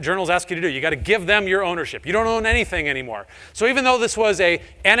because that's what journals ask you to do. You got to give them your ownership. You don't own anything anymore. So even though this was a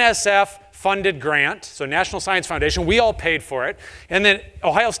NSF-funded grant, so National Science Foundation, we all paid for it. And then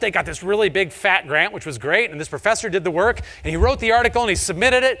Ohio State got this really big fat grant, which was great. And this professor did the work, and he wrote the article, and he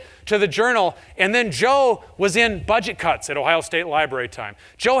submitted it to the journal. And then Joe was in budget cuts at Ohio State Library time.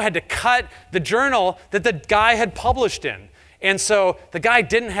 Joe had to cut the journal that the guy had published in. And so the guy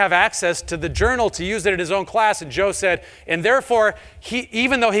didn't have access to the journal to use it in his own class. And Joe said, and therefore,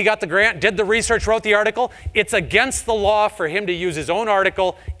 even though he got the grant, did the research, wrote the article, it's against the law for him to use his own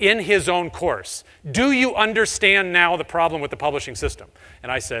article in his own course. Do you understand now the problem with the publishing system?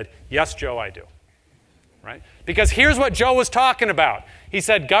 And I said, yes, Joe, I do. Right? Because here's what Joe was talking about. He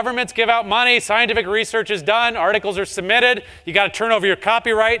said, governments give out money, scientific research is done, articles are submitted, you got to turn over your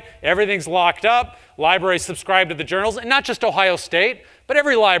copyright, everything's locked up, libraries subscribe to the journals, and not just Ohio State, but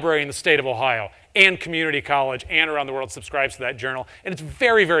every library in the state of Ohio and community college and around the world subscribes to that journal, and it's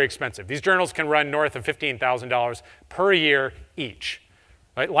very, very expensive. These journals can run north of $15,000 per year each.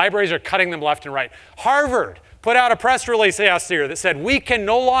 Right? Libraries are cutting them left and right. Harvard put out a press release last year that said, we can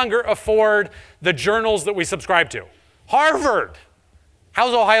no longer afford the journals that we subscribe to. Harvard!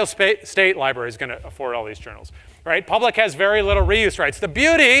 How's Ohio State Libraries going to afford all these journals? Right? Public has very little reuse rights. The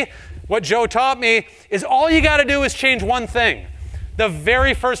beauty, what Joe taught me, is all you got to do is change one thing. The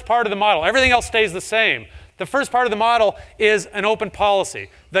very first part of the model. Everything else stays the same. The first part of the model is an open policy.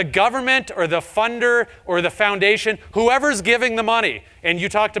 The government or the funder or the foundation, whoever's giving the money, and you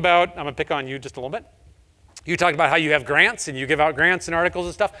talked about, I'm going to pick on you just a little bit. You talked about how you have grants and you give out grants and articles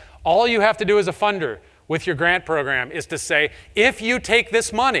and stuff. All you have to do as a funder with your grant program is to say, if you take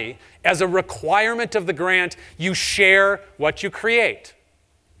this money as a requirement of the grant, you share what you create,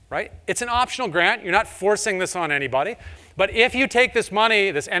 right? It's an optional grant. You're not forcing this on anybody. But if you take this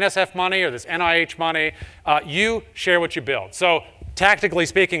money, this NSF money or this NIH money, you share what you build. So tactically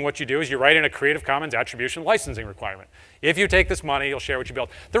speaking, what you do is you write in a Creative Commons attribution licensing requirement. If you take this money, you'll share what you build.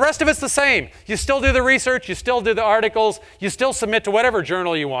 The rest of it's the same. You still do the research, you still do the articles, you still submit to whatever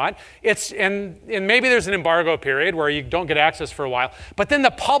journal you want. And maybe there's an embargo period where you don't get access for a while, but then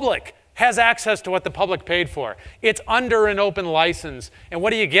the public has access to what the public paid for. It's under an open license. And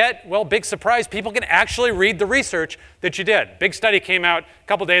what do you get? Well, big surprise, people can actually read the research that you did. Big study came out a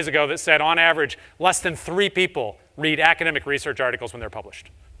couple days ago that said on average, less than 3 people read academic research articles when they're published.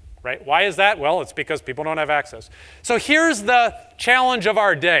 Right? Why is that? Well, it's because people don't have access. So here's the challenge of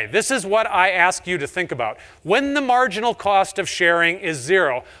our day. This is what I ask you to think about. When the marginal cost of sharing is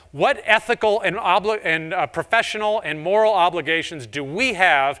 0, what ethical and professional and moral obligations do we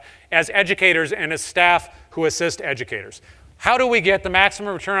have as educators and as staff who assist educators? How do we get the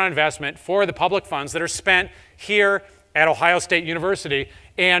maximum return on investment for the public funds that are spent here at Ohio State University?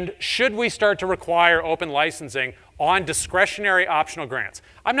 And should we start to require open licensing on discretionary optional grants.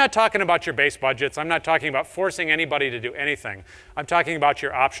 I'm not talking about your base budgets. I'm not talking about forcing anybody to do anything. I'm talking about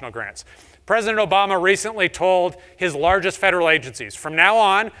your optional grants. President Obama recently told his largest federal agencies, from now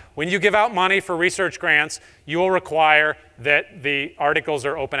on, when you give out money for research grants, you will require that the articles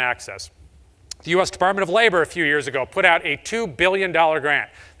are open access. The U.S. Department of Labor a few years ago put out a $2 billion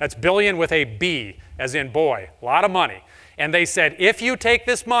grant. That's billion with a B, as in boy, a lot of money. And they said, if you take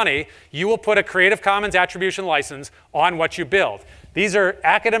this money, you will put a Creative Commons attribution license on what you build. These are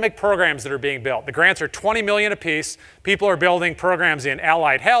academic programs that are being built. The grants are $20 million apiece. People are building programs in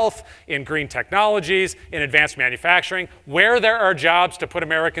allied health, in green technologies, in advanced manufacturing, where there are jobs to put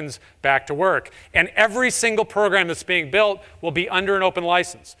Americans back to work. And every single program that's being built will be under an open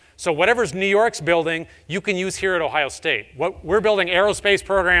license. So whatever's New York's building, you can use here at Ohio State. We're building aerospace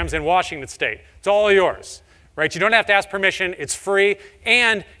programs in Washington State. It's all yours. Right? You don't have to ask permission, it's free,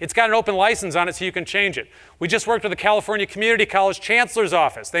 and it's got an open license on it so you can change it. We just worked with the California Community College Chancellor's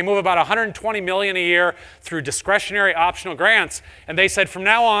Office. They move about $120 million a year through discretionary optional grants, and they said from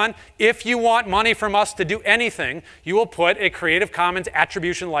now on, if you want money from us to do anything, you will put a Creative Commons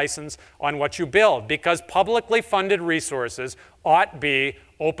attribution license on what you build, because publicly funded resources ought be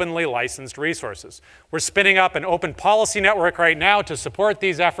openly licensed resources. We're spinning up an open policy network right now to support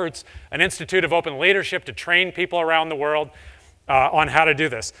these efforts, an Institute of Open Leadership to train people around the world on how to do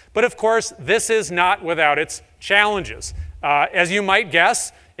this. But of course, this is not without its challenges. As you might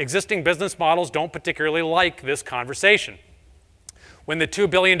guess, existing business models don't particularly like this conversation. When the $2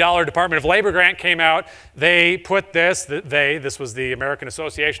 billion Department of Labor grant came out, they put this, this was the American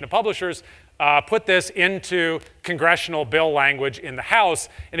Association of Publishers, put this into congressional bill language in the House.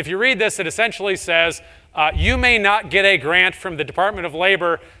 And if you read this, it essentially says, you may not get a grant from the Department of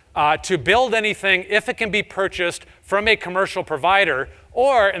Labor to build anything if it can be purchased from a commercial provider,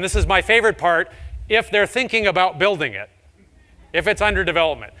 or, and this is my favorite part, if they're thinking about building it, if it's under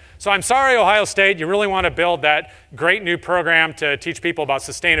development. So I'm sorry, Ohio State, you really want to build that great new program to teach people about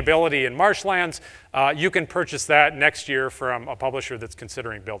sustainability in marshlands. You can purchase that next year from a publisher that's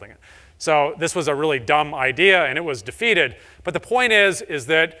considering building it. So this was a really dumb idea, and it was defeated. But the point is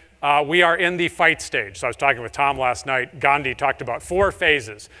that we are in the fight stage. So I was talking with Tom last night. Gandhi talked about 4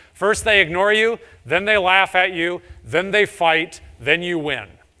 phases. First, they ignore you. Then they laugh at you. Then they fight. Then you win.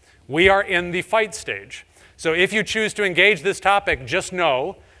 We are in the fight stage. So if you choose to engage this topic, just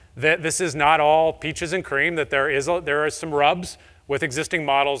know that this is not all peaches and cream, that there are some rubs with existing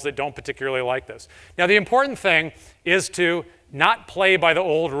models that don't particularly like this. Now, the important thing is to not play by the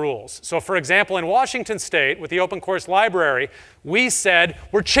old rules. So for example, in Washington State, with the Open Course Library, we said,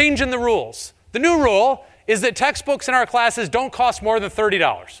 we're changing the rules. The new rule is that textbooks in our classes don't cost more than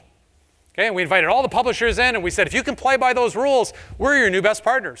 $30. Okay, and we invited all the publishers in, and we said, if you can play by those rules, we're your new best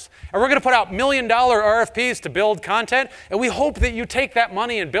partners. And we're going to put out $1 million RFPs to build content, and we hope that you take that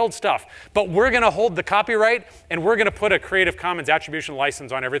money and build stuff. But we're going to hold the copyright, and we're going to put a Creative Commons attribution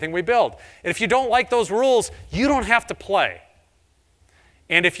license on everything we build. And if you don't like those rules, you don't have to play.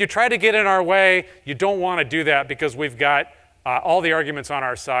 And if you try to get in our way, you don't want to do that, because we've got all the arguments on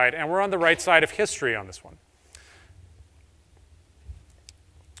our side, and we're on the right side of history on this one.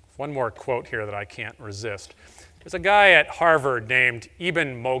 One more quote here that I can't resist. There's a guy at Harvard named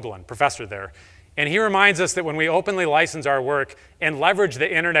Eben Moglen, professor there, and he reminds us that when we openly license our work and leverage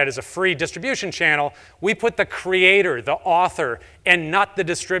the internet as a free distribution channel, we put the creator, the author, and not the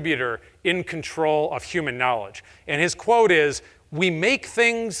distributor in control of human knowledge. And his quote is, "We make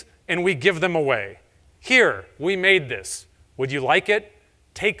things and we give them away. Here, we made this. Would you like it?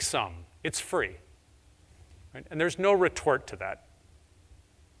 Take some. It's free." Right? And there's no retort to that.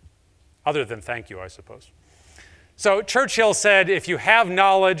 Other than thank you, I suppose. So Churchill said, if you have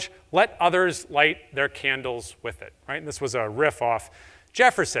knowledge, let others light their candles with it. Right? And this was a riff off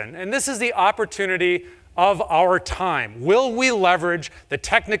Jefferson. And this is the opportunity of our time. Will we leverage the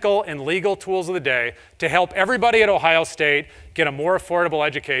technical and legal tools of the day to help everybody at Ohio State get a more affordable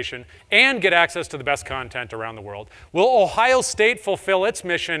education and get access to the best content around the world? Will Ohio State fulfill its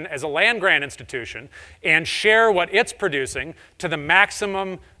mission as a land-grant institution and share what it's producing to the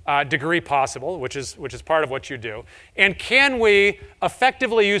maximum degree possible, which is part of what you do? And can we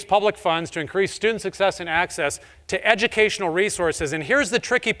effectively use public funds to increase student success and access to educational resources? And here's the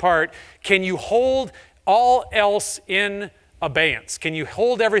tricky part. Can you hold all else in abeyance? Can you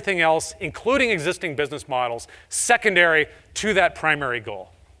hold everything else, including existing business models, secondary to that primary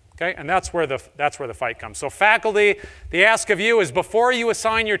goal? Okay? And that's where the fight comes. So faculty, the ask of you is before you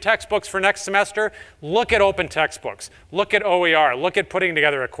assign your textbooks for next semester, look at open textbooks, look at OER, look at putting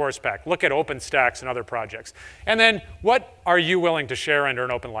together a course pack, look at OpenStax and other projects. And then what are you willing to share under an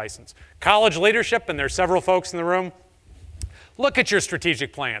open license? College leadership, and there's several folks in the room, look at your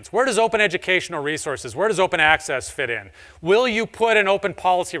strategic plans. Where does open educational resources, where does open access fit in? Will you put an open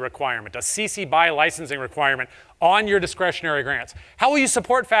policy requirement, a CC BY licensing requirement on your discretionary grants? How will you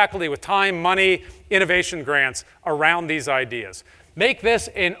support faculty with time, money, innovation grants around these ideas? Make this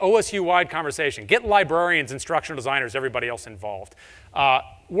an OSU-wide conversation. Get librarians, instructional designers, everybody else involved.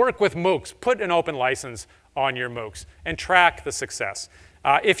 Work with MOOCs. Put an open license on your MOOCs and track the success.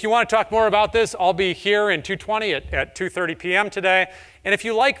 If you want to talk more about this, I'll be here in 220 at 2:30 p.m. today. And if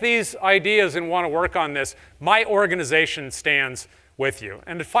you like these ideas and want to work on this, my organization stands with you.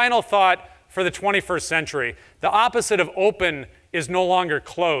 And the final thought for the 21st century, the opposite of open is no longer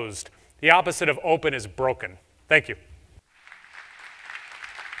closed. The opposite of open is broken. Thank you.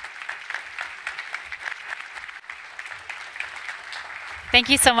 Thank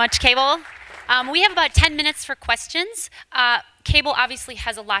you so much, Cable. We have about 10 minutes for questions. Cable obviously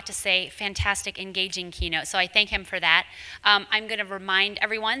has a lot to say, fantastic, engaging keynote, so I thank him for that. I'm going to remind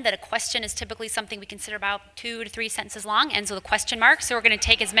everyone that a question is typically something we consider about 2 to 3 sentences long, ends with a question mark, so we're going to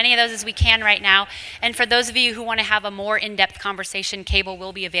take as many of those as we can right now. And for those of you who want to have a more in-depth conversation, Cable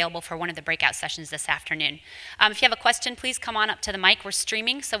will be available for one of the breakout sessions this afternoon. If you have a question, please come on up to the mic. We're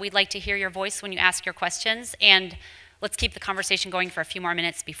streaming, so we'd like to hear your voice when you ask your questions, and let's keep the conversation going for a few more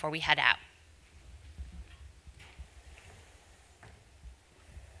minutes before we head out.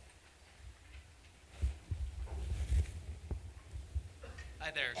 Hi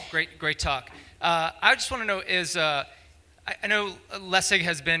there, great talk. I just want to know is, I know Lessig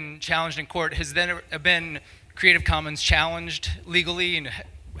has been challenged in court. Has there been Creative Commons challenged legally, and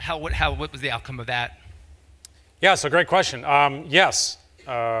what was the outcome of that? Yeah, so great question. Yes,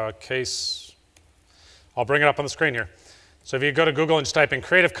 case, I'll bring it up on the screen here. So if you go to Google and just type in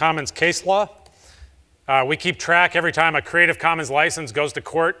Creative Commons case law, we keep track every time a Creative Commons license goes to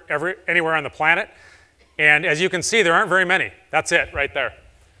court anywhere on the planet. And as you can see, there aren't very many. That's it right there.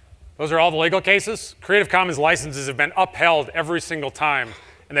 Those are all the legal cases. Creative Commons licenses have been upheld every single time,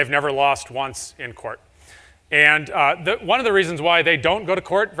 and they've never lost once in court. And one of the reasons why they don't go to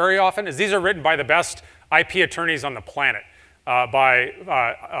court very often is these are written by the best IP attorneys on the planet,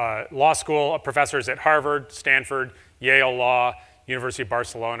 by law school professors at Harvard, Stanford, Yale Law, University of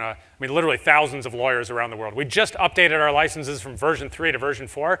Barcelona. I mean, literally thousands of lawyers around the world. We just updated our licenses from version 3 to version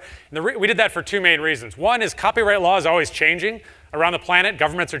 4. And we did that for 2 main reasons. One is copyright law is always changing around the planet.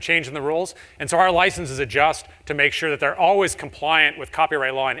 Governments are changing the rules. And so our licenses adjust to make sure that they're always compliant with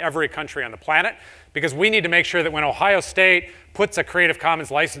copyright law in every country on the planet, because we need to make sure that when Ohio State puts a Creative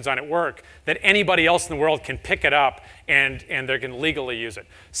Commons license on its work, that anybody else in the world can pick it up and they can legally use it.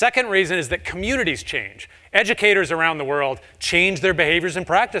 Second reason is that communities change. Educators around the world change their behaviors and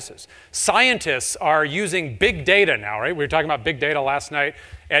practices. Scientists are using big data now, right? We were talking about big data last night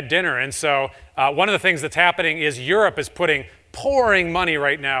at dinner. And so one of the things that's happening is Europe is pouring money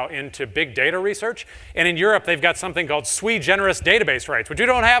right now into big data research. And in Europe, they've got something called sui generis database rights, which we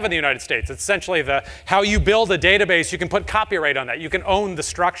don't have in the United States. It's essentially how you build a database. You can put copyright on that. You can own the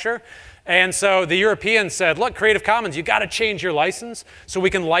structure. And so the Europeans said, look, Creative Commons, you got to change your license so we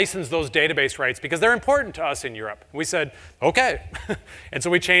can license those database rights because they're important to us in Europe. We said, OK. And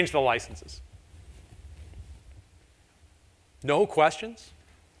so we changed the licenses. No questions?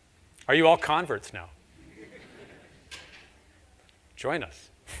 Are you all converts now? Join us.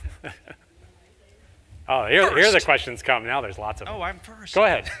 Oh, here the questions come. Now there's lots of them. Oh, I'm first. Go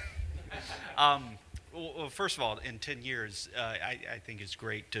ahead. Well, first of all, in 10 years, I think it's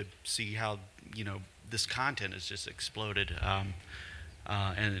great to see how, this content has just exploded,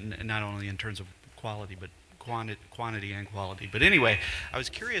 and not only in terms of quality, but quantity and quality. But anyway, I was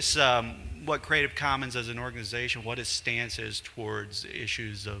curious what Creative Commons as an organization, what its stance is towards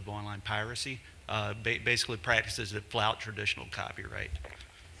issues of online piracy, basically practices that flout traditional copyright.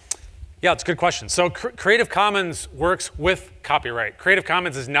 Yeah, it's a good question. So Creative Commons works with copyright. Creative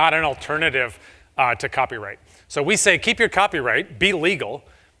Commons is not an alternative to copyright. So we say keep your copyright, be legal,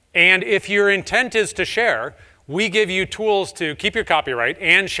 and if your intent is to share, we give you tools to keep your copyright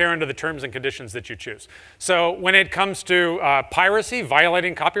and share under the terms and conditions that you choose. So when it comes to piracy,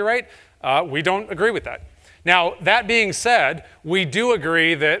 violating copyright, we don't agree with that. Now, that being said, we do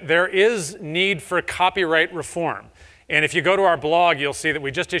agree that there is need for copyright reform. And if you go to our blog, you'll see that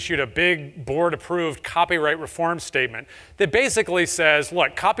we just issued a big board-approved copyright reform statement that basically says,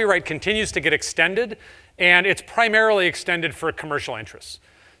 look, copyright continues to get extended, and it's primarily extended for commercial interests.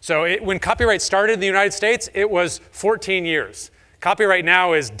 So when copyright started in the United States, it was 14 years. Copyright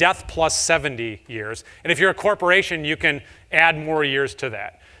now is death plus 70 years. And if you're a corporation, you can add more years to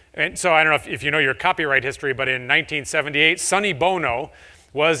that. And so I don't know if you know your copyright history, but in 1978, Sonny Bono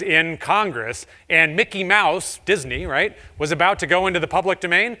was in Congress, and Mickey Mouse, Disney, right, was about to go into the public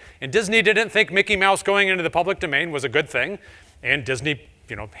domain, and Disney didn't think Mickey Mouse going into the public domain was a good thing, and Disney,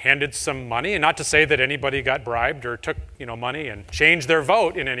 handed some money, and not to say that anybody got bribed or took, money and changed their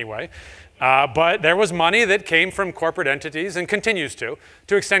vote in any way, but there was money that came from corporate entities and continues to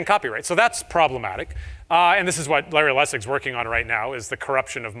extend copyright. So that's problematic, and this is what Larry Lessig's working on right now, is the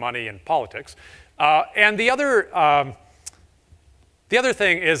corruption of money in politics. And the other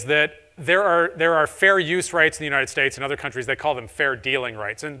thing is that there are fair use rights in the United States and other countries. They call them fair dealing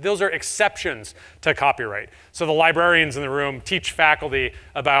rights, and those are exceptions to copyright. So the librarians in the room teach faculty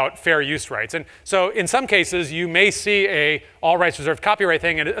about fair use rights. And so in some cases, you may see a all rights reserved copyright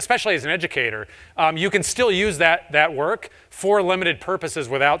thing, and especially as an educator, you can still use that work for limited purposes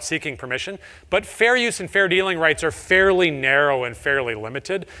without seeking permission. But fair use and fair dealing rights are fairly narrow and fairly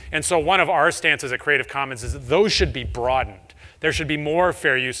limited. And so one of our stances at Creative Commons is that those should be broadened. There should be more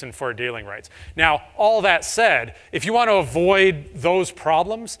fair use and fair dealing rights. Now, all that said, if you want to avoid those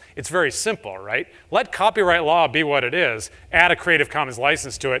problems, it's very simple, right? Let copyright law be what it is, add a Creative Commons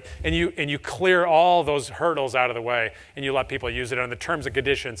license to it, and you clear all those hurdles out of the way, and you let people use it on the terms and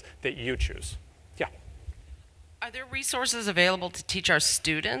conditions that you choose. Yeah? Are there resources available to teach our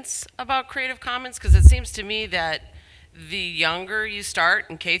students about Creative Commons? Because it seems to me that the younger you start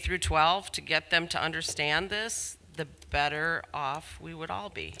in K through 12 to get them to understand this, the better off we would all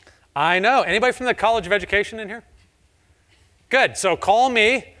be. I know. Anybody from the College of Education in here? Good. So call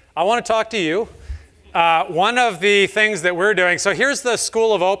me. I want to talk to you. One of the things that we're doing, so here's the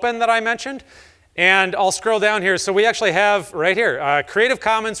School of Open that I mentioned, and I'll scroll down here. So we actually have right here, Creative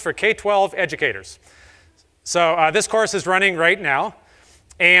Commons for K-12 educators. So this course is running right now,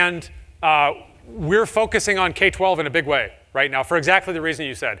 and we're focusing on K-12 in a big way right now for exactly the reason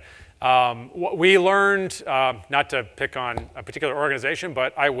you said. We learned, not to pick on a particular organization,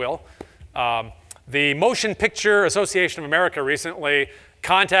 but I will. The Motion Picture Association of America recently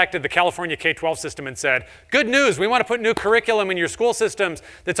contacted the California K-12 system and said, good news, we want to put new curriculum in your school systems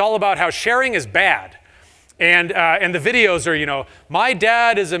that's all about how sharing is bad. And the videos are, my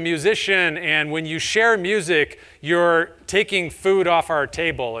dad is a musician, and when you share music, you're taking food off our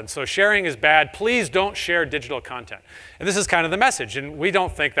table, and so sharing is bad. Please don't share digital content. And this is kind of the message, and we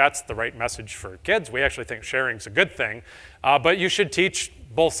don't think that's the right message for kids. We actually think sharing's a good thing, but you should teach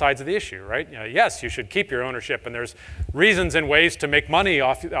both sides of the issue, right? Yes, you should keep your ownership, and there's reasons and ways to make money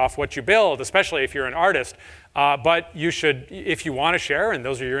off what you build, especially if you're an artist. But you should, if you want to share, and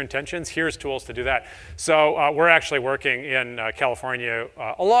those are your intentions, here's tools to do that. So we're actually working in California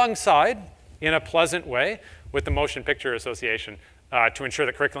alongside, in a pleasant way, with the Motion Picture Association to ensure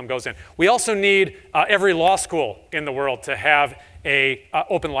that curriculum goes in. We also need every law school in the world to have a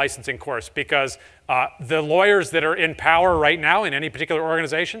open licensing course, because the lawyers that are in power right now in any particular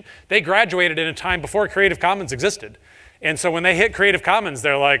organization, they graduated in a time before Creative Commons existed. And so when they hit Creative Commons,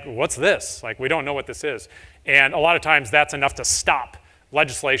 they're like, what's this? Like, we don't know what this is. And a lot of times that's enough to stop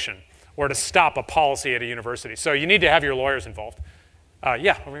legislation or to stop a policy at a university. So you need to have your lawyers involved.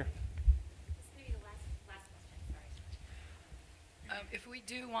 Yeah, over here. Maybe the last question, sorry. If we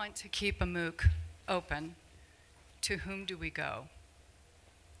do want to keep a MOOC open, to whom do we go?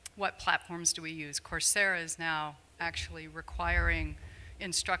 What platforms do we use? Coursera is now actually requiring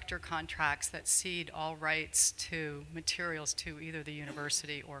instructor contracts that cede all rights to materials to either the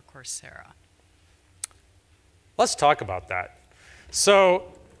university or Coursera. Let's talk about that.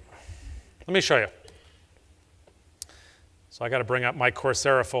 So let me show you. So I got to bring up my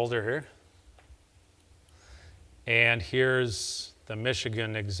Coursera folder here. And here's the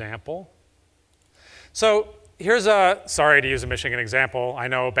Michigan example. So here's sorry to use a Michigan example. I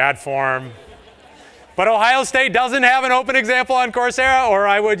know, bad form. But Ohio State doesn't have an open example on Coursera, or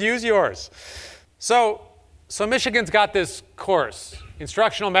I would use yours. So Michigan's got this course,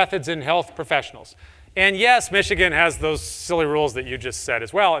 Instructional Methods in Health Professionals. And yes, Michigan has those silly rules that you just said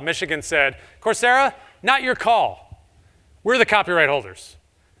as well. And Michigan said, Coursera, not your call. We're the copyright holders.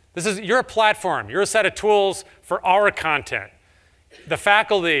 You're a platform. You're a set of tools for our content. The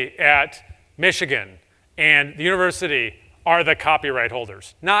faculty at Michigan and the university are the copyright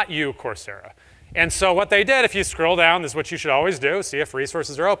holders, not you, Coursera. And so what they did, if you scroll down, this is what you should always do, see if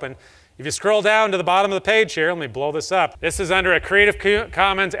resources are open. If you scroll down to the bottom of the page here, let me blow this up. This is under a Creative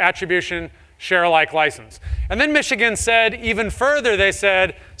Commons Attribution Share-alike license. And then Michigan said even further, they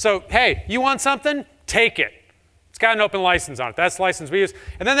said, so hey, you want something? Take it. It's got an open license on it. That's the license we use.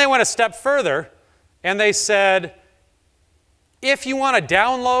 And then they went a step further, and they said, if you want to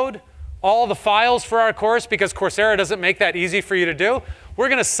download all the files for our course, because Coursera doesn't make that easy for you to do, we're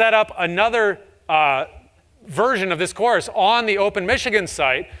going to set up another version of this course on the Open Michigan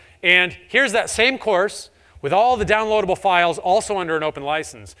site. And here's that same course with all the downloadable files also under an open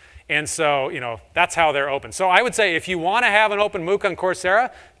license. And so, you know, that's how they're open. So I would say if you want to have an open MOOC on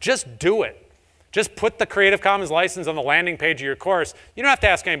Coursera, just do it. Just put the Creative Commons license on the landing page of your course. You don't have to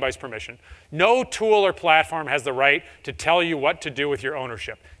ask anybody's permission. No tool or platform has the right to tell you what to do with your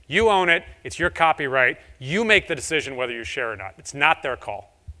ownership. You own it. It's your copyright. You make the decision whether you share or not. It's not their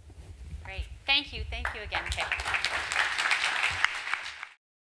call. Great. Thank you. Thank you again, Kate.